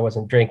her, and so I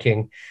wasn't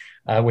drinking.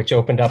 which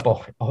opened up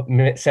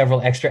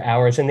several extra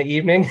hours in the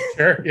evening.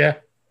 Sure. Yeah.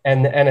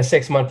 And a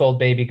 6-month-old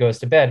baby goes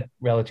to bed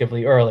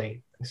relatively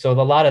early. So a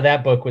lot of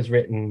that book was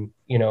written,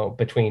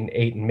 between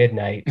 8 and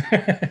midnight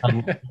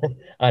on,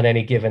 on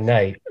any given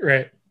night.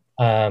 Right.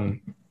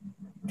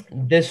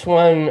 This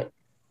one,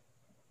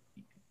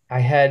 I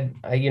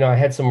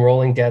had some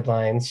rolling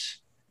deadlines.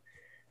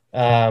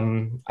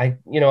 I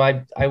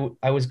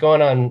was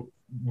going on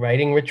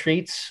writing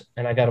retreats,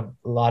 and I got a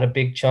lot of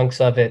big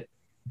chunks of it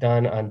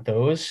done on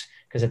those,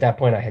 because at that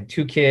point I had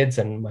 2 kids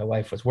and my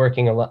wife was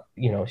working a lot.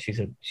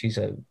 She's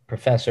a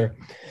professor.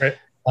 Right.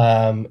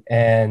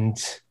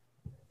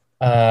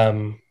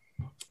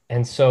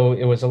 And so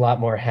it was a lot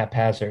more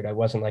haphazard. I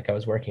wasn't like I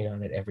was working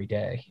on it every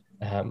day.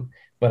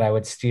 But I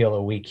would steal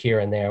a week here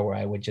and there where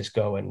I would just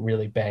go and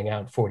really bang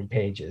out 40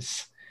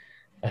 pages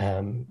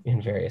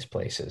in various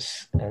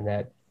places. And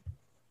that,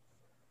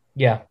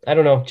 yeah, I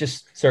don't know,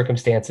 just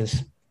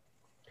circumstances.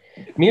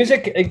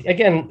 Music,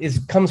 again,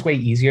 comes way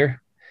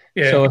easier.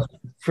 Yeah. So,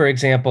 for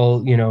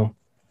example,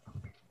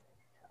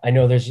 I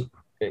know there's,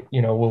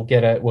 we'll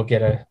get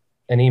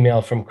an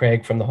email from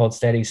Craig from the Hold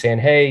Steady saying,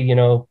 hey,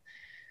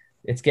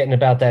 it's getting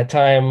about that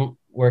time,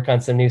 work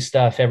on some new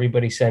stuff.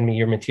 Everybody send me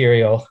your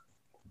material.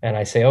 And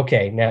I say,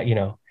 okay,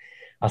 now,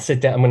 I'll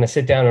sit down. I'm going to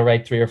sit down and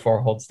write 3 or 4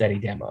 Hold Steady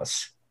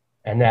demos.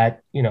 And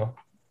that,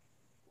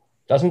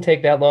 doesn't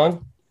take that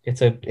long.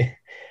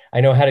 I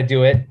know how to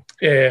do it.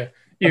 Yeah.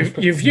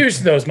 You've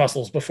used those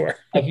muscles before.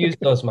 I've used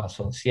those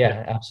muscles.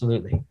 Yeah,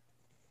 absolutely.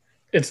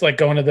 It's like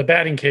going to the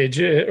batting cage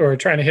or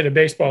trying to hit a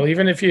baseball.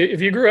 Even if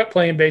you grew up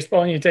playing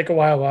baseball and you take a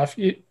while off,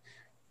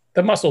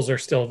 the muscles are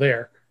still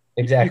there.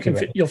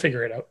 Exactly. You'll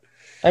figure it out.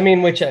 I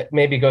mean, which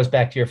maybe goes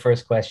back to your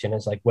first question,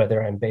 is like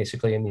whether I'm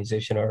basically a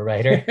musician or a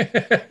writer.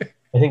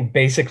 I think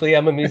basically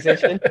I'm a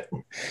musician.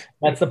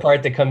 That's the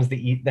part that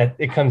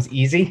comes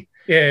easy.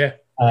 Yeah.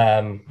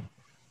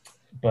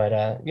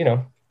 But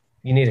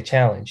you need a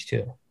challenge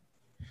too.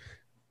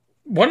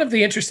 One of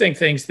the interesting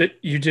things that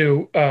you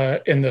do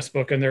in this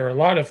book, and there are a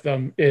lot of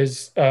them,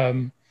 is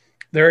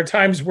there are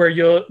times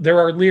where there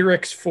are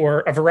lyrics for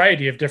a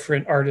variety of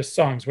different artists'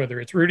 songs,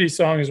 whether it's Rudy's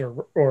songs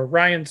or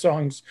Ryan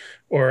songs,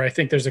 or I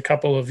think there's a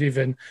couple of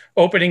even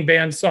opening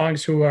band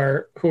songs who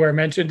are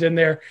mentioned in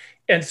there.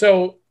 And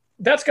so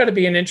that's got to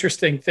be an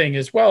interesting thing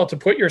as well, to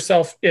put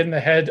yourself in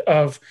the head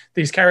of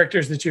these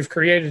characters that you've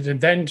created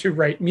and then to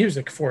write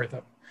music for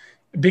them,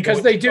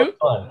 because they do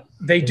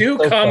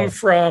come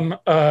from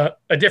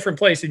a different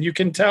place. And you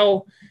can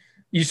tell,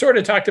 you sort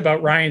of talked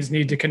about Ryan's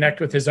need to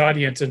connect with his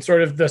audience, and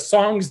sort of the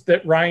songs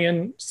that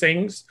Ryan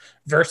sings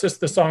versus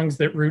the songs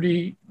that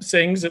Rudy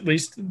sings, at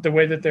least the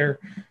way that they're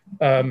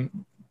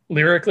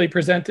lyrically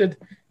presented,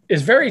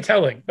 is very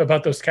telling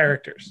about those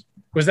characters.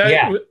 Was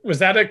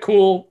that a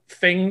cool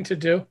thing to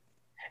do?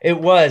 It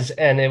was,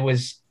 and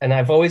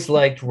I've always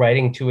liked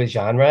writing to a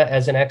genre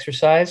as an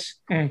exercise.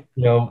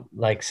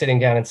 Like sitting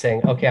down and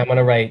saying, okay, I'm going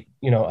to write,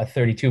 a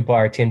 32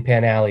 bar Tin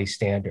Pan Alley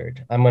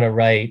standard. I'm going to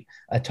write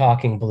a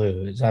talking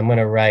blues. I'm going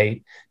to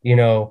write,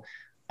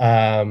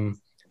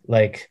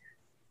 like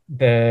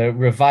the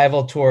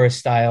revival tour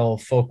style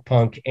folk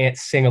punk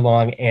sing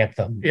along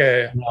anthem.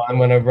 Yeah. I'm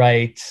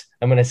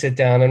going to sit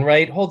down and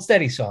write Hold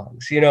Steady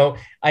songs.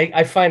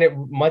 I find it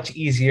much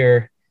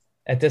easier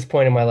at this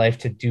point in my life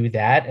to do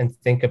that and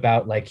think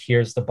about, like,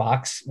 here's the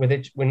box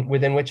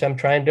within which I'm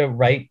trying to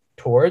write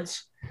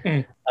towards,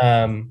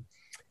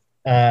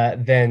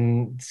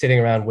 than sitting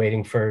around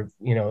waiting for,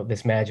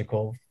 this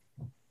magical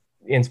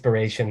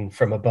inspiration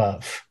from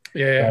above.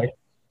 Yeah. Right?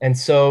 And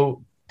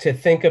so to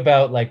think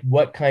about, like,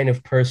 what kind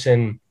of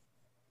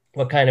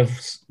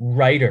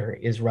writer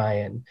is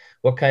Ryan?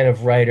 What kind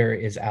of writer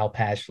is Al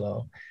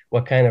Pashlo?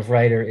 What kind of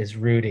writer is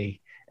Rudy?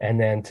 And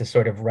then to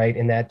sort of write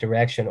in that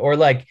direction, or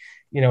like,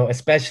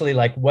 especially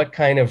like, what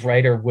kind of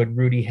writer would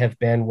Rudy have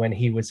been when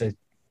he was a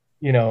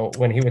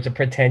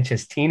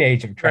pretentious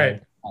teenager trying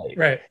to write,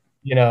 right.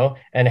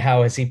 And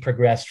how has he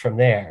progressed from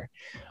there?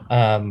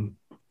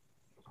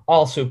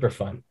 All super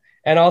fun.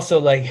 And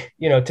also, like,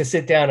 to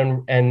sit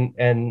down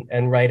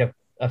and write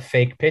a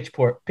fake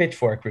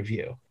pitchfork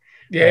review.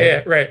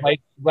 Yeah, right.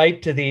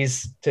 Right to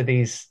these,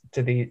 it's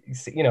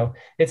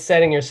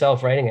setting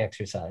yourself writing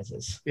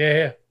exercises.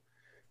 Yeah.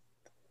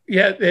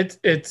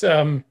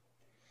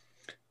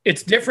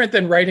 It's different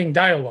than writing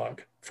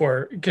dialogue,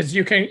 because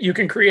you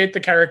can create the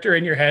character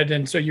in your head,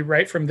 and so you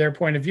write from their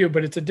point of view,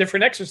 but it's a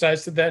different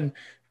exercise to then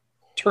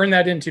turn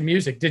that into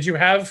music. Did you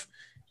have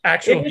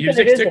actual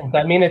music?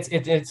 I mean,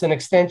 it's an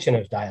extension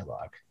of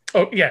dialogue.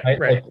 Oh yeah,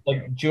 right.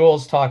 Like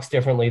Jules talks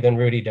differently than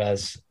Rudy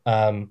does.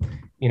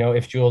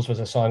 If Jules was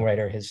a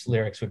songwriter, his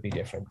lyrics would be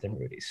different than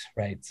Rudy's,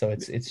 right? So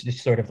it's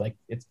just sort of like,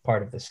 it's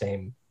part of the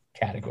same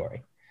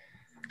category.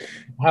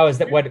 How is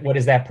that? What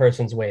is that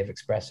person's way of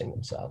expressing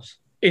themselves?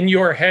 In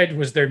your head,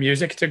 was there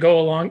music to go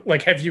along?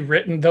 Like, have you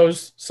written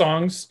those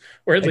songs,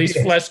 or at least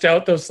fleshed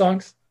out those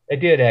songs? I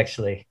did,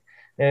 actually.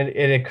 And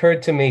it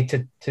occurred to me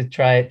to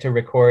try to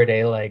record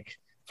a, like,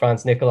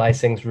 Franz Nicolai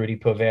Sings Rudy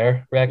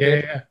Povert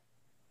record. Yeah.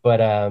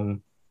 But I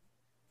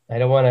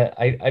don't want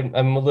to,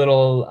 I'm a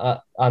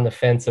little on the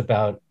fence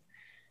about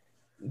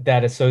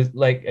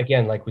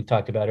like we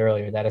talked about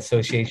earlier, that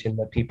association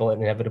that people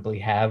inevitably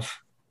have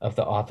of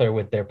the author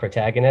with their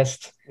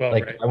protagonist. Well,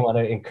 like, right. I want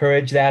to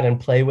encourage that and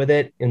play with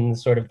it in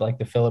sort of like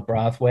the Philip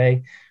Roth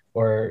way,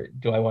 or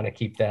do I want to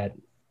keep that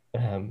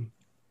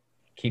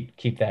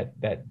keep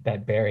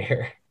that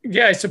barrier?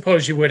 Yeah, I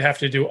suppose you would have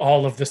to do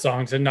all of the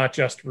songs and not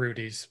just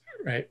Rudy's,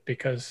 right?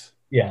 Because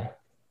Yeah,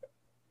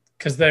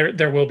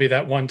 there will be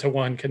that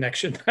one-to-one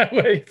connection that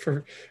way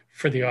for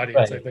the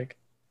audience, I right. think.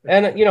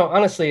 And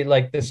honestly,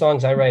 like the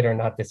songs I write are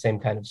not the same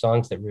kind of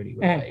songs that Rudy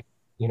would write.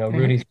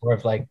 Rudy's more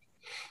of like,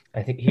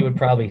 I think he would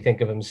probably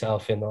think of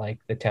himself in like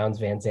the Townes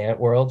Van Zandt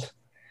world,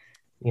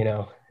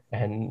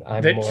 and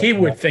I'm That more he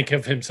would think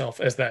of himself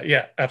as that.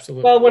 Yeah,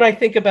 absolutely. well, when I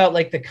think about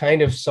like the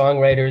kind of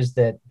songwriters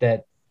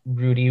that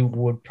Rudy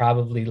would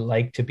probably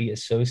like to be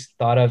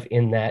thought of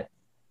in the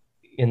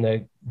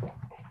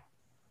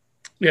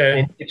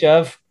image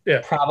of,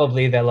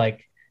 probably that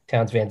like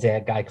Townes Van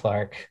Zandt, Guy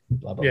Clark,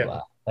 blah blah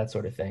blah, that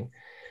sort of thing.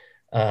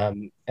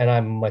 And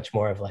I'm much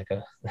more of like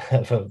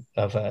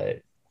of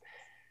a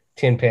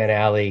Tin Pan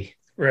Alley,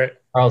 right?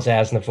 Charles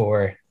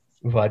Aznavour,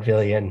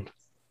 vaudevillian,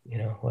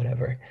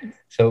 whatever.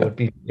 So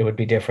it would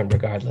be different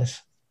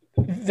regardless.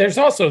 There's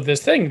also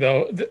this thing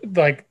though,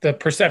 like the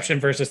perception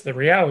versus the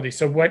reality.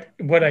 So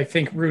what I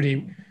think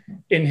Rudy,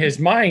 in his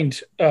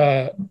mind,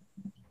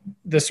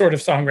 the sort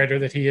of songwriter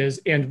that he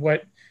is, and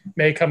what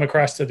may come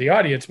across to the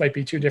audience might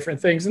be two different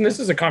things. And this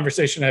is a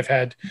conversation I've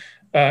had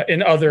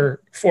in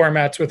other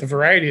formats with a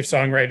variety of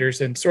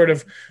songwriters, and sort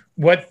of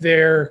what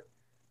their,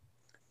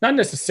 not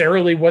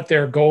necessarily what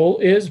their goal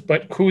is,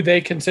 but who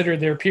they consider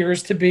their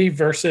peers to be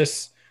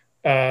versus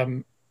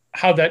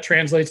how that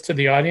translates to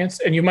the audience.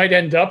 And you might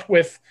end up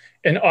with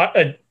an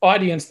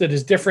audience that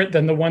is different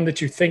than the one that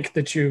you think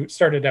that you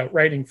started out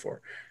writing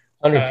for.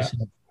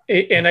 100%.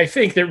 And I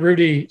think that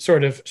Rudy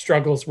sort of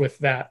struggles with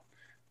that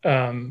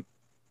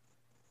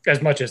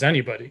as much as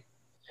anybody.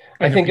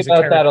 I think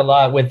about that a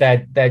lot with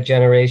that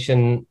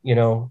generation,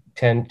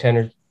 10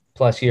 or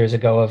plus years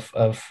ago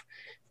of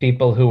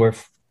people who were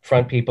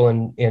front people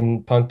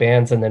in punk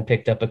bands and then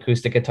picked up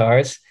acoustic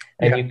guitars.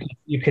 And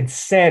you could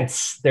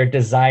sense their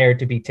desire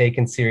to be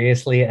taken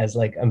seriously as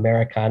like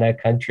Americana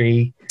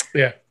country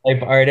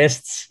type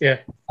artists. Yeah.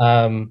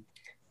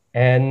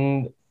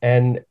 And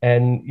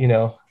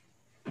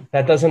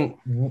that doesn't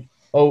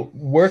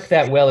work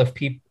that well if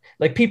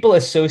people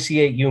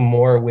associate you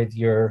more with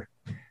your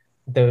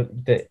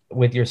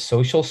with your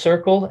social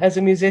circle as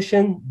a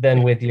musician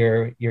than with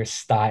your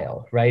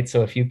style, right?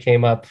 So if you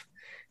came up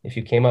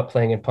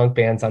playing in punk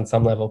bands, on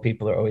some level,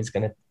 people are always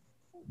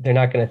they're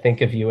not going to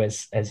think of you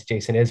as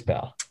Jason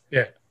Isbell.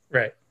 Yeah,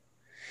 right.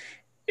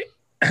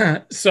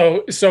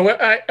 So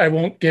I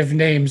won't give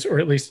names, or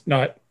at least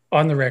not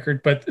on the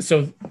record, but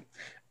so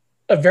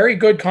a very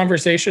good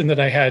conversation that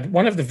I had,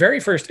 one of the very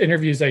first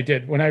interviews I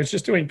did when I was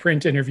just doing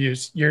print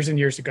interviews years and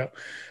years ago,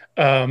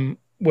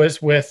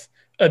 was with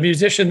a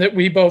musician that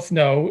we both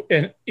know,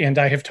 and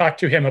I have talked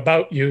to him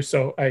about you,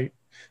 so I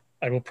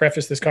will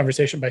preface this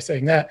conversation by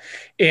saying that.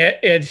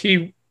 And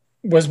he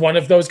was one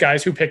of those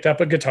guys who picked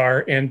up a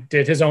guitar and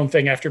did his own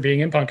thing after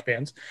being in punk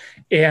bands.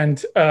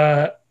 And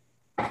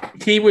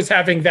he was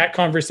having that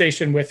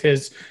conversation with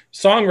his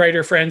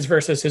songwriter friends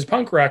versus his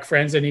punk rock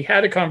friends. And he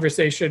had a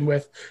conversation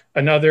with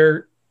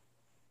another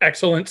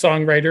excellent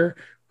songwriter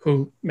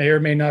who may or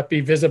may not be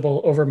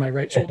visible over my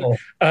right shoulder,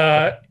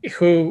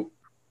 who,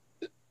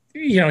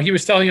 he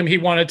was telling him he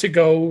wanted to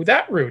go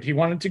that route. He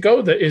wanted to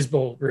go the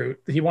Isbell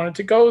route. He wanted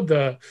to go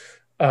the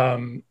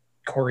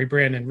Corey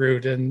Brandon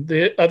route. And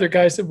the other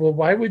guy said, well,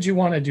 why would you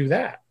want to do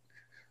that?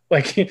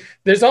 Like,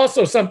 there's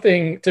also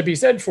something to be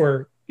said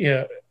for,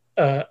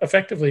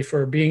 effectively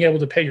for being able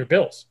to pay your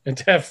bills and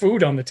to have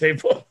food on the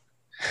table.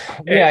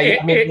 Yeah,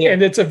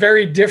 and it's a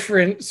very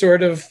different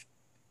sort of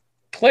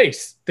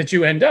place that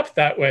you end up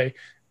that way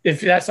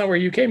if that's not where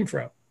you came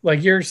from.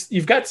 Like,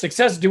 you've got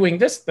success doing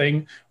this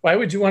thing. Why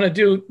would you want to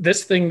do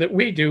this thing that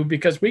we do?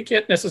 Because we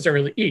can't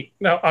necessarily eat.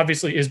 Now,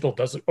 obviously, Isbell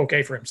does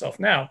okay for himself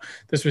now.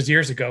 This was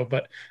years ago,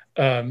 but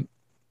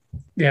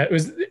it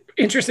was an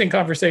interesting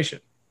conversation.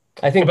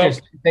 I think there's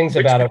two things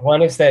about it.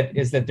 One is that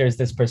there's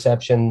this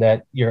perception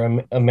that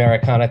your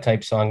Americana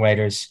type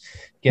songwriters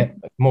get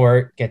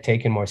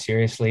taken more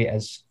seriously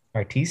as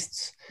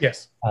artists.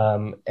 Yes.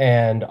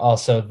 And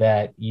also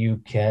that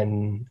you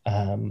can,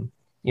 and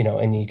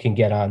you can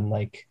get on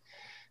like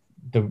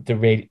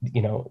the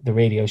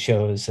radio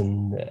shows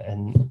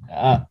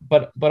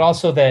but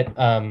also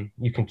that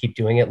you can keep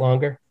doing it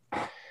longer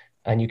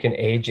and you can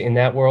age in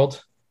that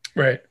world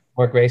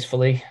more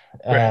gracefully.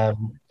 Right.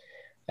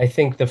 I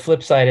think the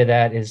flip side of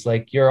that is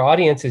like your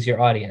audience is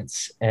your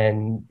audience.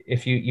 And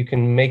if you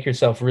can make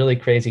yourself really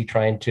crazy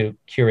trying to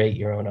curate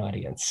your own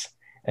audience,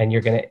 and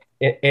you're going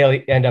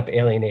to end up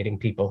alienating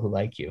people who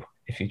like you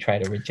if you try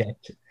to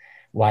reject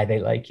why they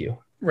like you.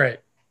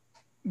 Right.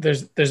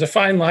 There's a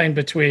fine line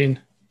between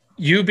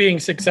you being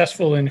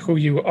successful in who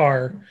you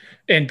are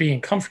and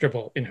being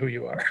comfortable in who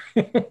you are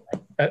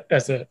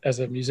as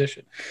a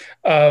musician.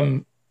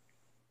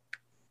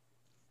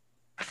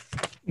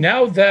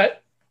 Now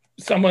that,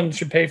 Someone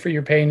Should Pay for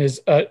Your Pain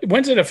is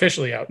when's it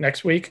officially out?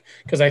 Next week?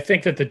 Because I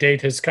think that the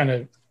date has kind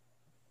of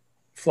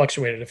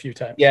fluctuated a few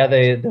times. Yeah,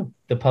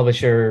 the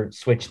publisher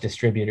switched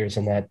distributors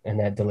and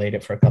that delayed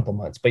it for a couple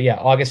months. But yeah,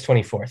 August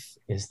 24th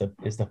is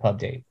the pub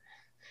date.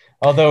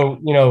 Although,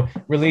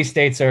 release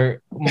dates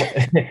are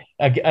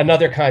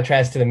another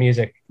contrast to the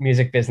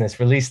music business.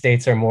 Release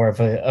dates are more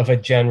of a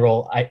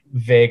general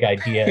vague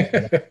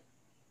idea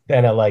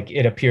than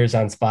it appears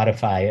on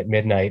Spotify at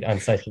midnight on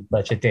such and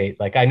such a date.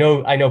 Like I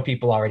know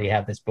people already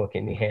have this book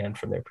in the hand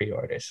from their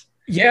pre-orders.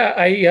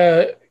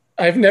 Yeah,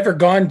 I've never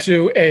gone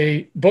to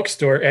a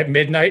bookstore at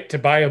midnight to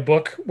buy a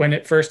book when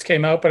it first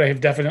came out, but I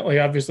have definitely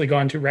obviously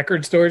gone to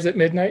record stores at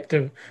midnight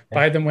to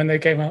buy them when they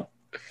came out.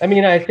 I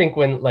mean, I think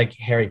when like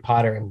Harry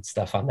Potter and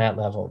stuff on that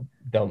level,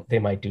 they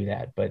might do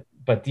that, but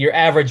your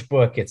average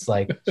book, it's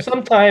like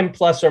sometime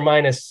plus or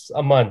minus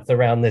a month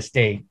around this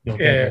date, you'll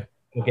get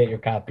your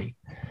copy.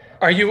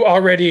 Are you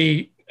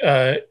already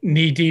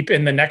knee deep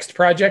in the next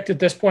project at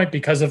this point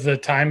because of the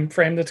time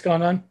frame that's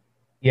gone on?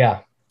 Yeah,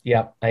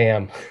 I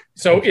am.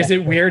 So is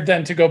it weird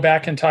then to go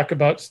back and talk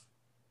about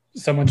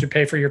Someone Should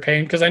Pay for Your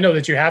Pain? Because I know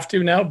that you have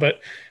to now,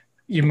 but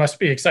you must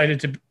be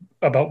excited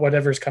about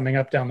whatever's coming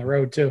up down the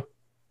road too.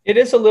 It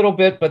is a little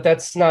bit, but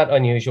that's not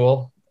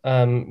unusual.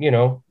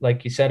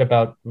 Like you said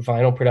about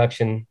vinyl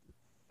production,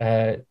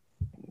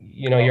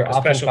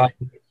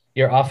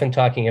 you're often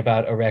talking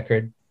about a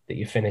record that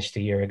you finished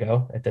a year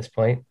ago at this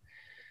point.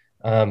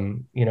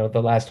 The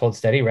last Hold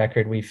Steady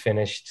record we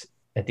finished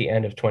at the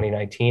end of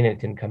 2019. It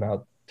didn't come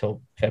out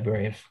till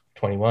February of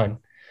 21.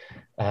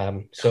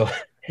 So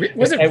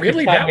was it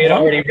really that long? We had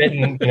already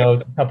written,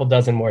 a couple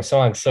dozen more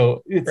songs.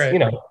 So it's, right.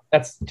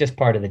 That's just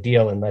part of the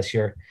deal unless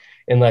you're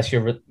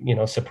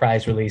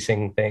surprise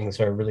releasing things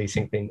or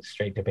releasing things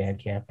straight to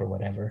Bandcamp or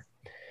whatever.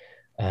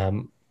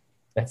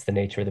 That's the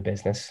nature of the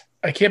business.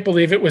 I can't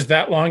believe it was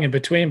that long in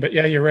between, but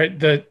yeah, you're right.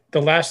 The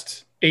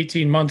last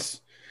 18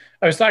 months,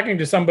 I was talking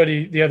to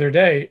somebody the other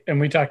day and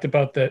we talked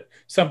about that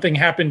something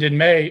happened in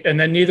May and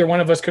then neither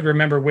one of us could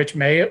remember which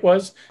May it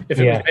was. If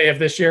it was May of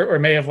this year or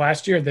May of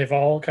last year, they've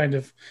all kind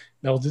of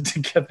melded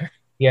together.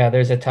 Yeah,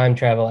 there's a time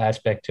travel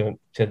aspect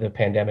to the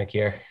pandemic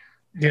year.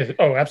 Yeah.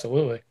 Oh,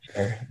 absolutely.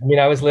 Sure. I mean,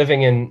 I was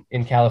living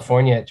in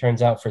California, it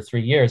turns out, for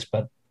 3 years,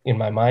 but in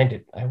my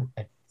mind, I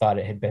thought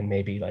it had been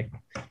maybe like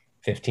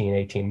 15,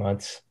 18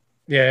 months.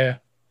 Yeah.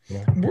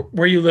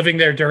 Were you living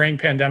there during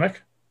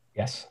pandemic?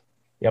 Yes.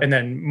 Yep. And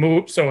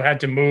then had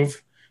to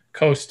move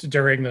coast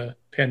during the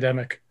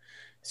pandemic.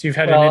 So you've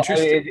had an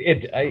interest.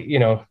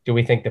 Do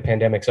we think the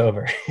pandemic's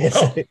over?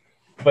 Oh.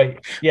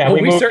 But yeah,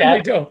 we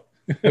certainly don't.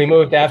 We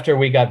moved after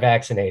we got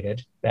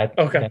vaccinated. That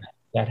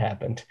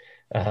happened.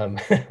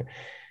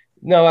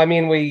 No, I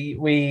mean,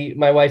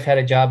 my wife had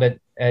a job at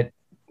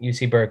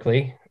UC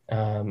Berkeley,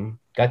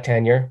 got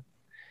tenure.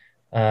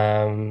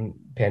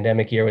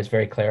 Pandemic year was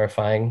very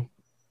clarifying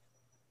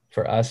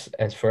for us,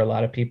 as for a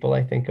lot of people,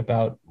 I think,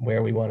 about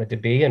where we wanted to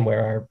be and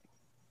where our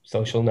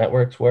social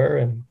networks were.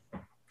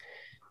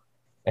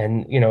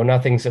 And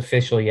nothing's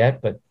official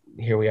yet, but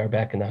here we are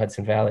back in the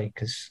Hudson Valley.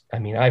 Cause I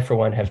mean, I, for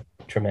one, have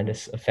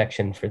tremendous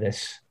affection for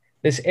this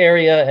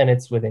area, and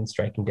it's within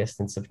striking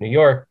distance of New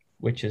York,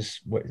 which is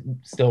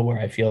still where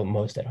I feel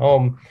most at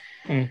home,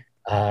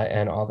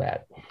 and all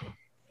that.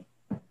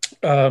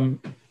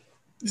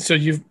 So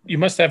you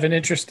must have an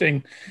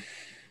interesting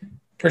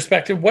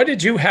perspective. What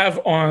did you have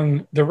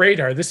on the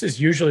radar? This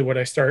is usually what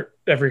I start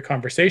every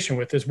conversation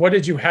with, is what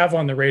did you have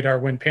on the radar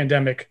when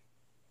pandemic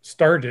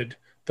started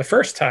the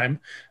first time,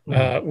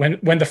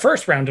 when the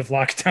first round of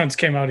lockdowns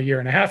came out a year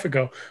and a half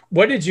ago?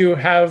 What did you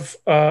have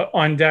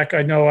on deck?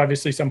 I know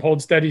obviously some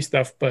Hold Steady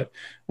stuff, but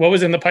what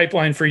was in the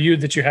pipeline for you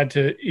that you had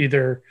to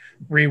either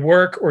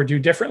rework or do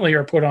differently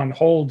or put on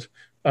hold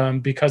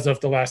because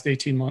of the last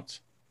 18 months?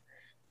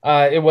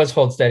 It was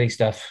Hold Steady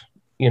stuff.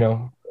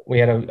 We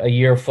had a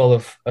year full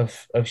of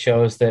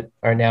shows that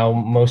are now,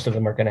 most of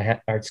them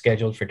are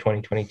scheduled for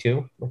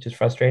 2022, which is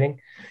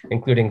frustrating,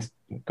 including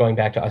going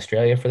back to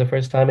Australia for the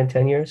first time in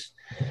 10 years.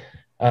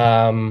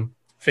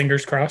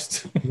 Fingers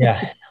crossed.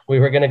 Yeah, we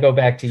were going to go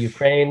back to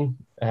Ukraine.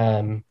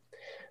 My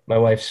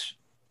wife's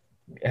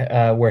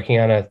working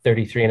on a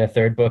 33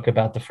 1/3 book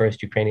about the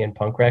first Ukrainian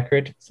punk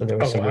record. So there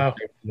was some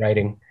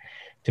writing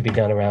to be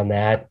done around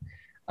that.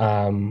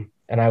 And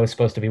I was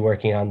supposed to be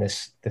working on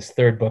this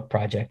third book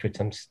project, which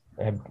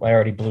I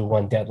already blew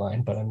one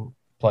deadline, but I'm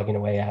plugging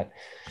away at.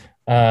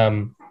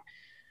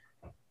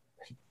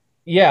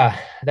 Yeah,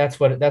 that's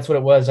what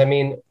it was. I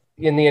mean,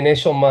 in the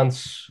initial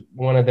months,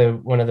 one of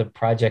the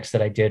projects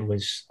that I did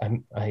was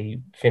I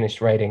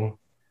finished writing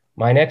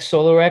my next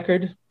solo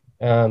record.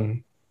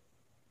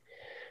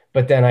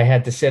 But then I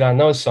had to sit on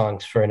those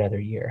songs for another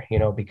year,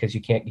 because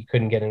you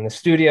couldn't get in the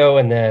studio.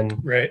 And then,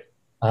 right.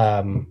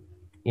 I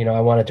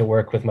wanted to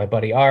work with my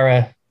buddy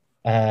Ara,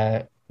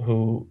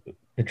 who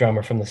the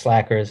drummer from the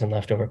Slackers and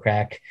Leftover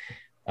Crack.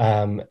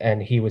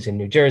 And he was in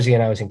New Jersey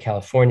and I was in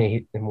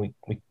California, and we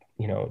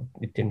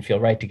it didn't feel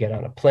right to get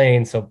on a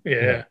plane. So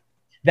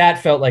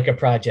that felt like a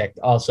project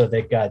also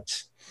that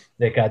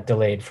got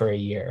delayed for a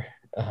year.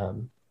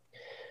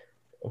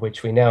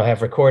 which we now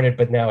have recorded,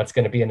 but now it's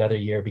going to be another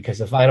year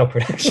because of vinyl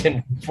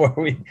production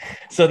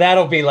so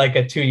that'll be like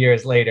a 2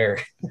 years later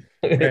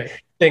right.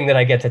 thing that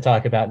I get to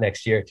talk about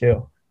next year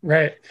too.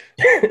 Right.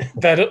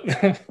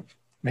 That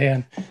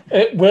man,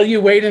 will you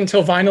wait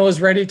until vinyl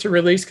is ready to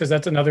release? Because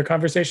that's another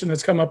conversation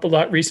that's come up a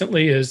lot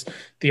recently, is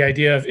the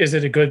idea of, is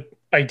it a good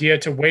idea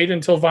to wait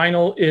until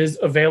vinyl is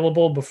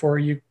available before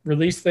you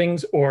release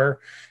things,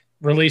 or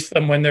release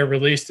them when they're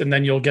released and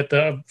then you'll get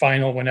the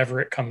vinyl whenever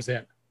it comes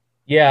in?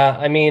 Yeah,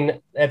 I mean,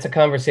 that's a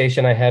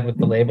conversation I had with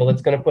the label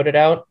that's going to put it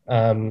out.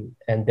 And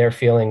their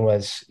feeling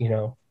was,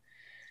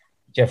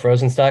 Jeff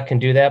Rosenstock can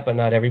do that, but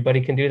not everybody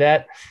can do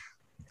that.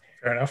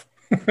 Fair enough.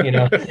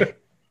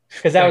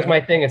 Because that was my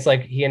thing. It's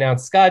like, he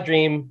announced Ska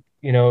Dream,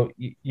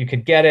 you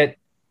could get it,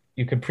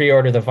 you could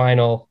pre-order the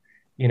vinyl,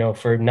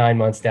 for 9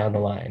 months down the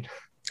line.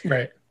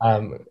 Right.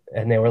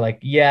 And they were like,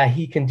 yeah,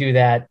 he can do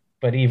that,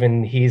 but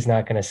even he's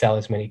not going to sell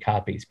as many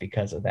copies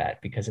because of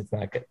that, because it's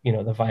not good. The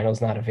vinyl's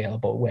not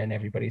available when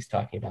everybody's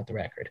talking about the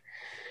record.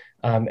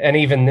 And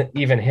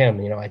even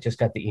him, I just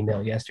got the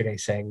email yesterday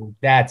saying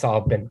that's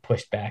all been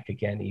pushed back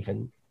again,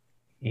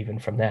 even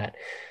from that.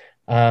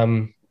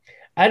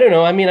 I don't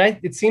know. I mean,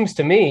 it seems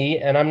to me,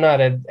 and I'm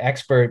not an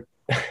expert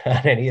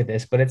on any of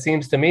this, but it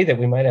seems to me that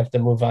we might have to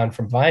move on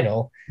from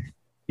vinyl,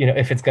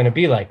 if it's going to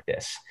be like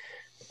this.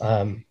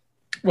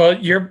 Well,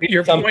 your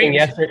something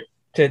yesterday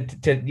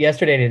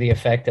to the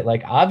effect that,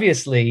 like,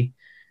 obviously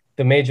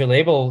the major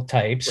label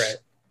types, right,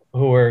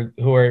 who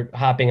are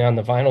hopping on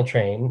the vinyl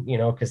train,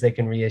 because they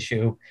can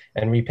reissue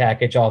and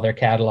repackage all their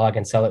catalog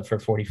and sell it for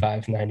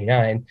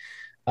 $45.99,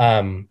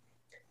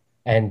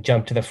 and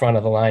jump to the front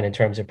of the line in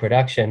terms of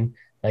production.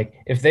 Like,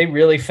 if they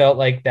really felt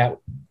like that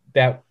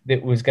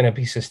it was going to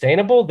be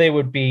sustainable, they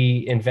would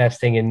be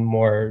investing in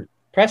more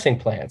pressing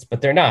plants, but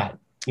they're not.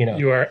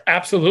 You are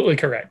absolutely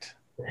correct.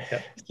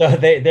 Yep. So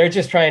they're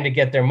just trying to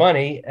get their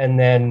money, and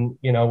then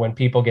when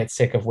people get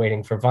sick of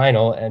waiting for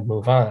vinyl and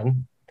move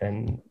on,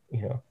 then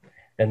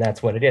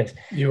that's what it is.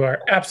 You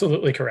are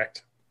absolutely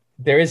correct.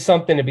 There is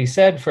something to be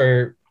said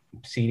for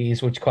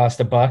CDs, which cost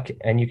 $1,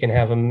 and you can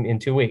have them in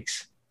 2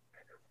 weeks.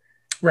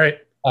 Right.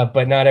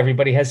 But not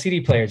everybody has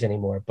CD players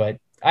anymore. But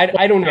I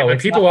don't know. Yeah,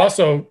 but people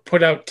also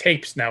put out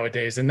tapes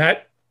nowadays, and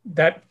that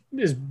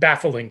is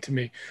baffling to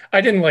me.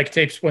 I didn't like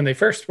tapes when they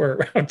first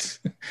were around.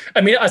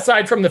 I mean,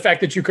 aside from the fact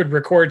that you could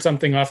record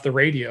something off the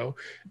radio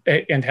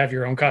and have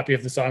your own copy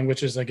of the song,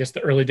 which is, I guess,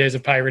 the early days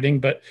of pirating,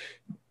 but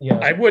yeah,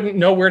 I wouldn't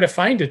know where to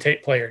find a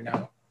tape player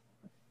now.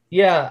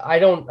 Yeah, I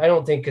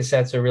don't think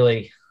cassettes are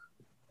really,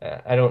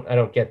 I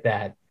don't get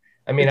that.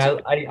 I mean,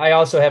 I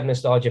also have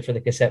nostalgia for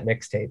the cassette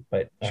mixtape,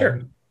 but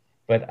sure.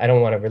 But I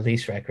don't want to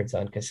release records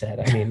on cassette.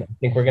 I mean,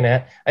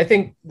 I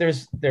think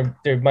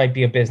there might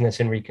be a business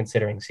in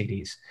reconsidering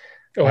CDs.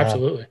 Oh,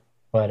 absolutely.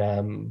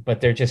 But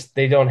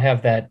they don't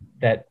have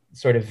that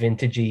sort of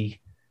vintagey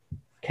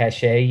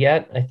cachet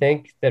yet, I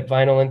think, that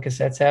vinyl and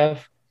cassettes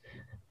have.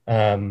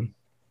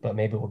 But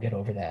maybe we'll get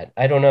over that.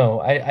 I don't know.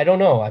 I don't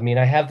know. I mean,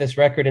 I have this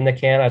record in the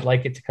can. I'd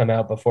like it to come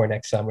out before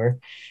next summer.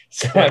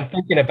 So I'm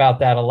thinking about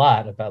that a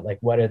lot, about like,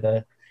 what are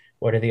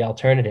the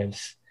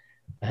alternatives?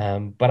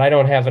 But I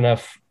don't have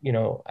enough,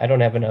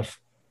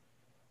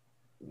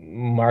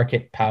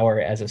 market power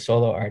as a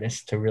solo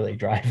artist to really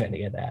drive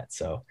any of that.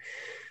 So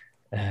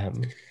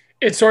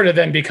it sort of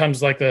then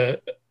becomes like the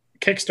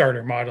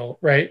Kickstarter model,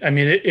 right? I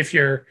mean, if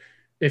you're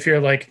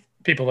like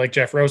people like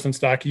Jeff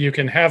Rosenstock, you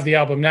can have the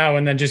album now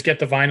and then just get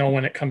the vinyl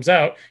when it comes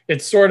out.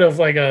 It's sort of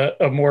like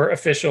a more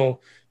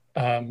official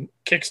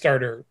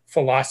Kickstarter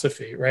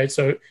philosophy, right?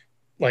 So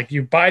like,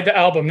 you buy the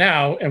album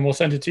now and we'll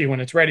send it to you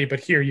when it's ready,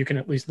 but here you can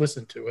at least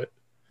listen to it.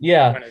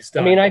 Yeah.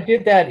 I mean, I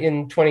did that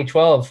in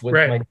 2012 with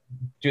my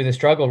Do the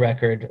Struggle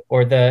record,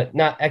 or that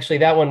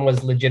one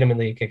was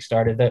legitimately a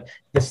Kickstarter.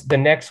 The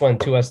next one,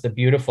 To Us the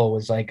Beautiful,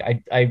 was like,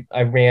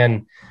 I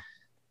ran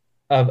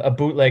a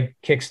bootleg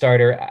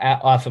Kickstarter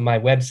off of my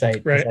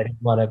website. Right. I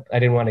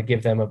didn't want to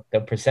give them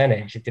a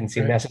percentage. It didn't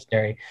seem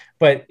necessary,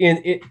 but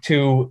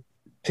to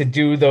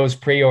do those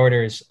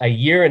pre-orders a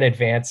year in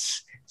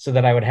advance so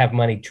that I would have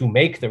money to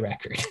make the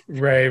record.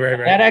 Right.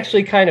 That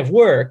actually kind of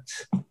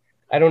worked.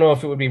 I don't know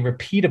if it would be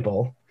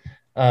repeatable.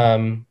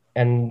 And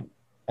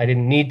I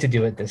didn't need to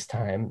do it this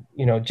time.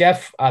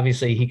 Jeff,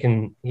 obviously he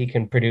can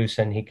produce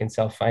and he can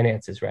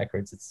self-finance his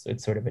records.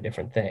 It's sort of a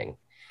different thing.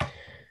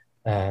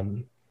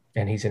 And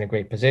he's in a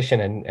great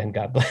position, and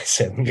God bless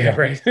him. Yeah,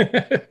 right.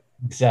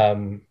 It's,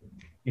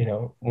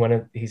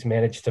 he's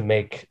managed to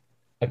make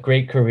a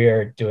great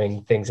career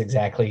doing things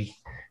exactly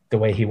the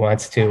way he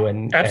wants to.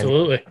 And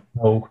absolutely.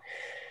 And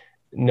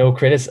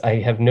I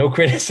have no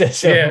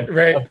criticism of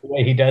the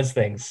way he does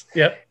things.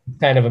 Yep. It's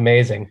kind of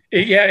amazing.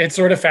 It's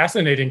sort of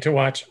fascinating to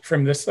watch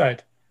from this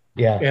side.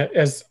 Yeah.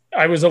 As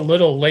I was a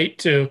little late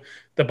to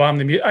the Bomb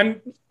the Music.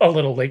 I'm a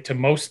little late to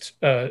most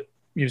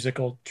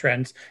musical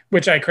trends,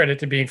 which I credit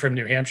to being from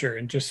New Hampshire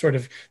and just sort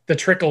of the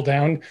trickle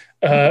down.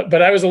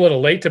 But I was a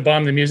little late to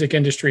Bomb the music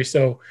industry.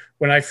 So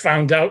when I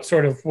found out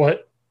sort of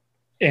what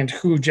and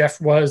who Jeff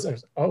was, I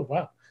was, oh,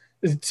 wow.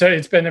 So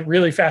it's been a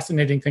really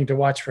fascinating thing to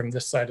watch from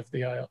this side of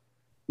the aisle.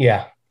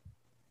 Yeah.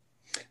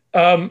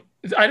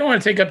 I don't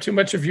want to take up too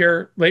much of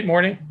your late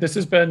morning. This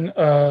has been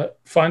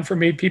fun for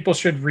me. People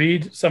should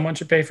read Someone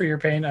Should Pay for Your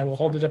Pain. I will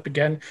hold it up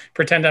again,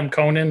 pretend I'm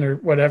Conan or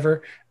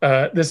whatever.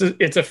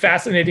 It's a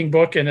fascinating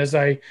book. And as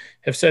I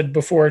have said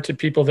before to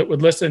people that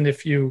would listen,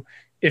 if you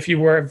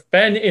have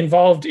been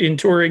involved in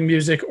touring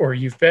music, or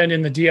you've been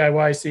in the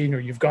DIY scene, or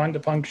you've gone to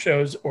punk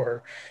shows,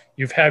 or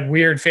you've had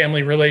weird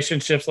family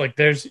relationships, like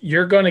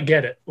you're going to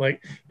get it.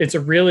 Like, it's a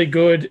really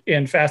good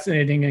and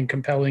fascinating and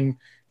compelling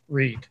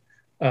read.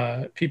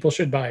 People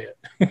should buy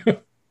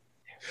it.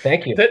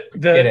 Thank you.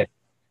 The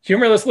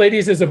Humorless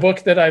Ladies is a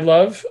book that I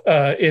love.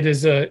 It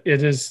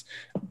is,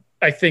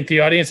 I think the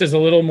audience is a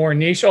little more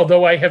niche,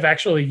 although I have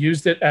actually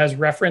used it as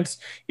reference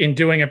in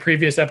doing a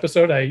previous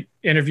episode. I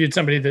interviewed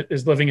somebody that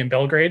is living in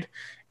Belgrade,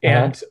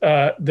 and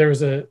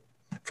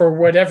for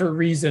whatever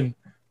reason,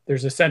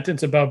 there's a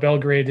sentence about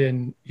Belgrade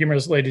in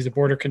Humorless Ladies of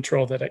Border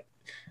Control that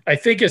I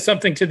think is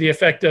something to the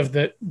effect of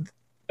that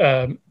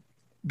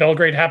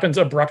Belgrade happens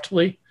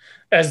abruptly,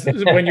 as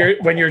when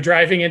you're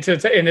driving into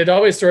it, and it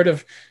always sort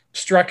of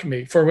struck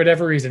me for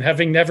whatever reason,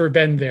 having never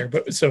been there.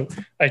 But so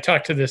I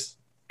talked to this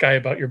guy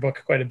about your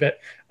book quite a bit.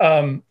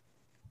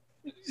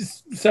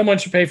 Someone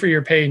Should Pay for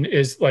Your Pain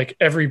is like,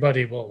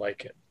 everybody will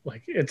like it.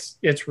 Like, it's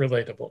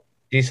relatable.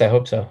 Geez, I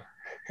hope so.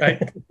 Right.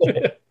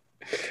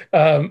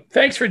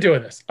 Thanks for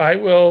doing this. I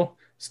will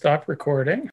stop recording.